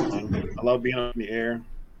flying. I love being up in the air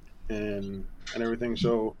and everything.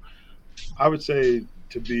 So I would say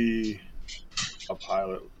to be a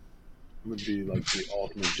pilot would be like the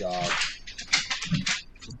ultimate job.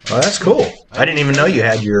 Well, that's cool. I didn't even know you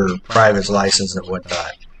had your private license and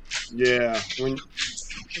whatnot. Yeah, when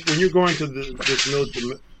you're going to the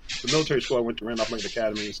military school I went to, Randolph Lincoln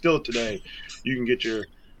Academy, and still today, you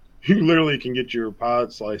literally can get your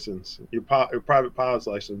pilot's license, your private pilot's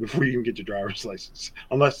license before you can get your driver's license,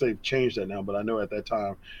 unless they've changed that now. But I know at that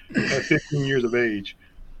time, at 15 years of age,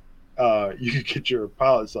 you could get your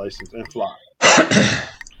pilot's license and fly.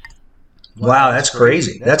 Wow, that's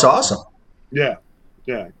crazy. That's awesome. Yeah.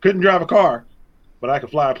 Couldn't drive a car, but I could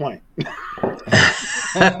fly a plane.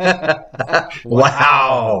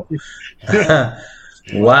 Wow.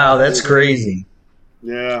 Wow, that's crazy.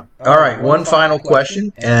 Yeah. All right, one final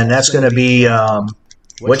question, and that's going to be,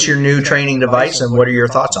 what's your new training device, and what are your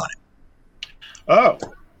thoughts on it? Oh,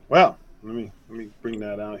 well, let me bring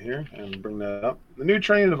that out here and bring that up. The new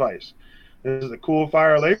training device. This is the Cool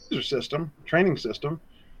Fire laser system, training system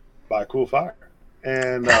by Cool Fire.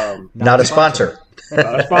 And not a sponsor.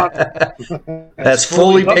 Not a sponsor. That's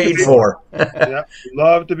fully paid for. Yeah,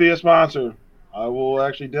 love to be a sponsor. I will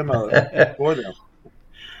actually demo it for them.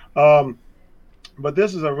 But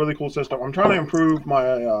this is a really cool system. I'm trying to improve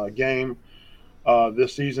my game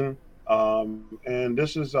this season, and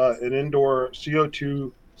this is an indoor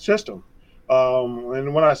CO2 system.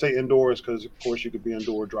 And when I say indoors, because of course you could be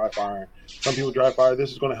indoor dry firing. Some people dry fire.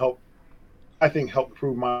 This is going to help, I think, help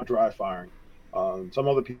improve my dry firing. Some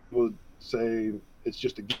other people say it's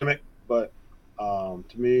just a gimmick, but to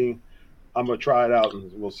me, I'm going to try it out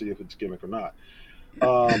and we'll see if it's a gimmick or not.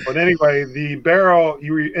 But anyway, the barrel,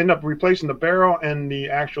 you end up replacing the barrel and the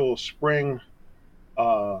actual spring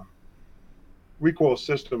recoil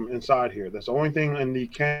system inside here. That's the only thing in the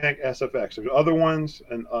Canik SFX. There's other ones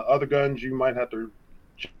and other guns you might have to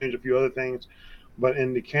change a few other things, but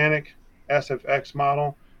in the Canik SFX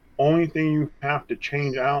model, only thing you have to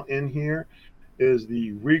change out in here is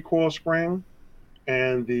the recoil spring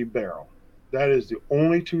and the barrel. That is the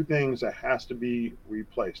only two things that has to be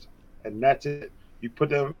replaced, and that's it. You put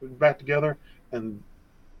them back together and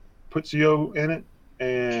put CO in it,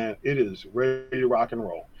 and it is ready to rock and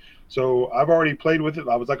roll. So I've already played with it.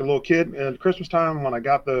 I was like a little kid at Christmas time when I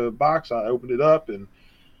got the box. I opened it up and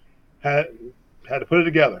had to put it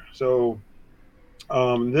together. So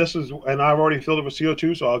this is, and I've already filled it with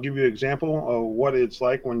CO2. So I'll give you an example of what it's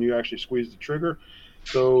like when you actually squeeze the trigger.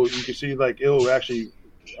 So you can see like it'll actually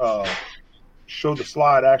show the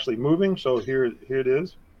slide actually moving. So here it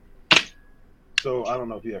is. So I don't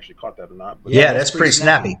know if you actually caught that or not. But yeah, that's pretty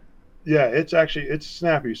snappy. Yeah, it's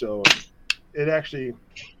snappy. So it actually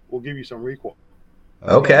will give you some recoil.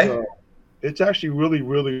 Okay. So it's actually really,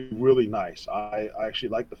 really, really nice. I actually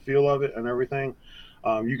like the feel of it and everything.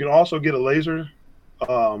 You can also get a laser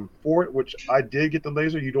for it, which I did get the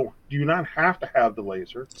laser. You do not have to have the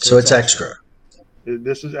laser. So it's extra.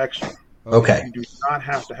 This is extra. Okay. You do not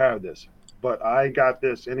have to have this. But I got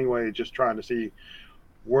this anyway, just trying to see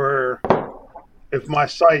if my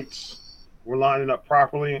sights were lining up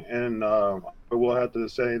properly, and I will have to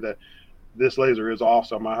say that this laser is off,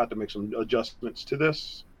 so I might have to make some adjustments to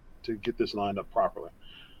this to get this lined up properly.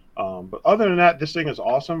 But other than that, this thing is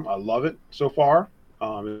awesome. I love it so far.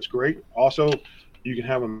 It's great. Also, you can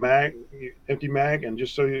have a empty mag, and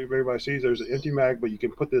just so everybody sees, there's an empty mag, but you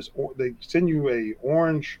can put this. They send you a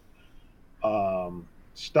orange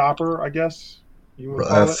stopper, I guess you would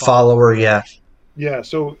call it. Follower, yeah. Yeah.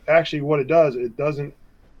 So actually, what it does,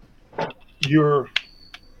 your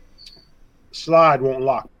slide won't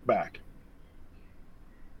lock back.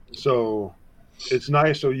 So it's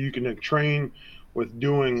nice, so you can train with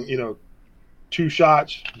doing 2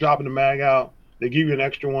 shots, dropping the mag out. They give you an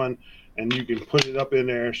extra one, and you can put it up in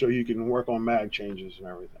there so you can work on mag changes and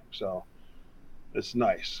everything. So it's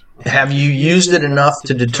nice. Have you used it enough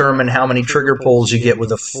to determine how many trigger pulls you get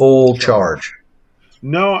with a full charge?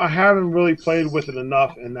 No, I haven't really played with it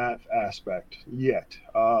enough in that aspect yet.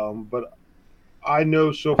 But I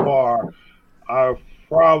know so far I've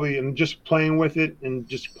probably, and just playing with it and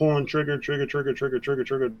just pulling trigger,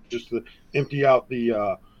 just to empty out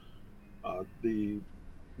the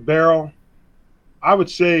barrel. I would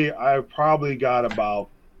say I've probably got about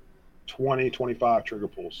 20-25 trigger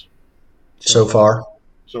pulls so far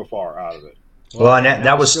out of it. Well, and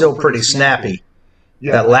that was still pretty snappy.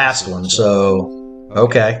 Yeah, that last one. So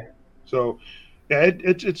okay. So yeah,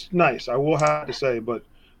 it's nice. I will have to say, but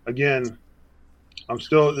again,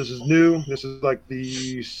 this is new. This is like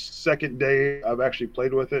the second day I've actually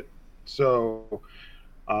played with it. So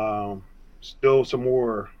still some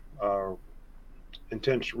more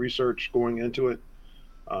intense research going into it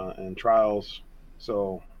and trials.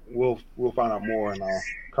 So we'll find out more, and I'll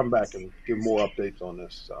come back and give more updates on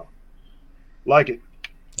this. So like it.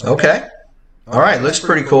 Okay. All right. Looks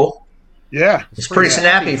pretty cool. Yeah. It's pretty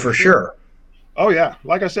snappy for sure. Oh yeah.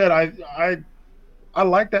 Like I said, I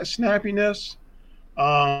like that snappiness.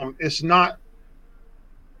 It's not.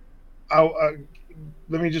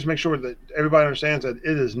 Let me just make sure that everybody understands that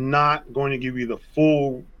it is not going to give you the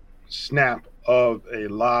full snap of a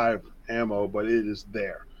live ammo, but it is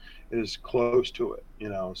there. It is close to it,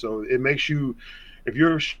 So it makes you, if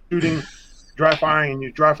you're shooting, dry firing, and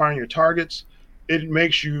you're dry firing your targets, it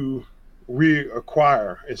makes you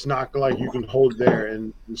reacquire. It's not like you can hold there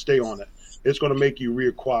and stay on it. It's going to make you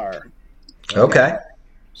reacquire. Okay.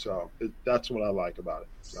 So that's what I like about it.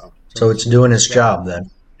 So it's doing its job then.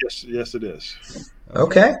 Yes, it is.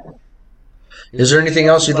 Okay. Is there anything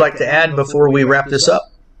else you'd like to add before we wrap this up?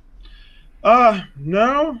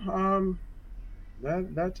 No.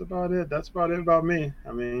 That's about it. That's about it about me.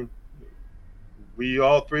 I mean, we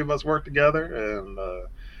all three of us work together, and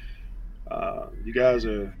you guys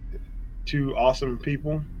are 2 awesome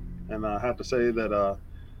people. And I have to say that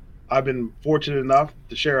I've been fortunate enough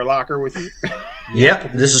to share a locker with you.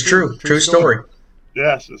 Yep, this is true. True story.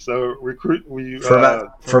 Yes. So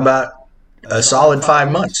for about a solid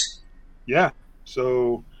 5 months. Yeah.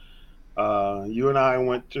 So You and I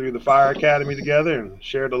went through the fire academy together and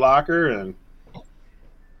shared the locker and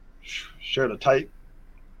shared a tight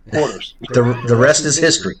quarters. The rest is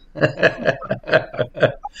history.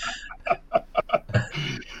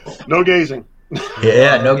 No gazing.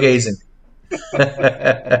 Yeah, no gazing.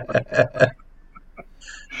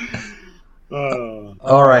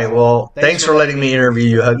 All right. Well, thanks for letting me interview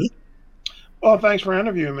you, Huggy. Well, thanks for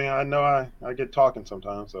interviewing me. I know I get talking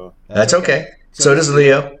sometimes, so That's okay. So does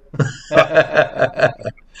Leo.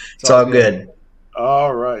 It's all good.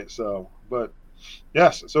 All right. So, but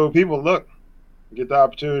yes. So people, look, get the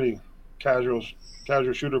opportunity. Casual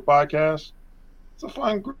Shooter Podcast. It's a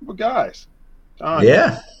fun group of guys.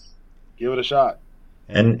 Yeah. Give it a shot.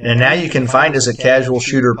 And now you can find us at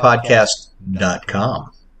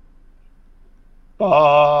casualshooterpodcast.com.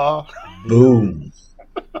 Boom.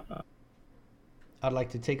 I'd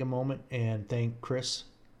like to take a moment and thank Huggy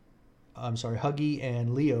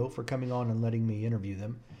and Leo for coming on and letting me interview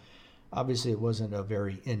them. Obviously, it wasn't a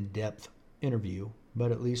very in-depth interview,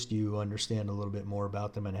 but at least you understand a little bit more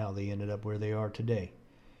about them and how they ended up where they are today.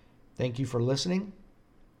 Thank you for listening.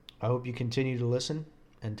 I hope you continue to listen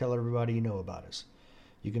and tell everybody you know about us.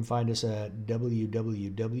 You can find us at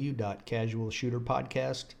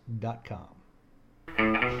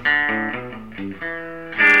www.casualshooterpodcast.com.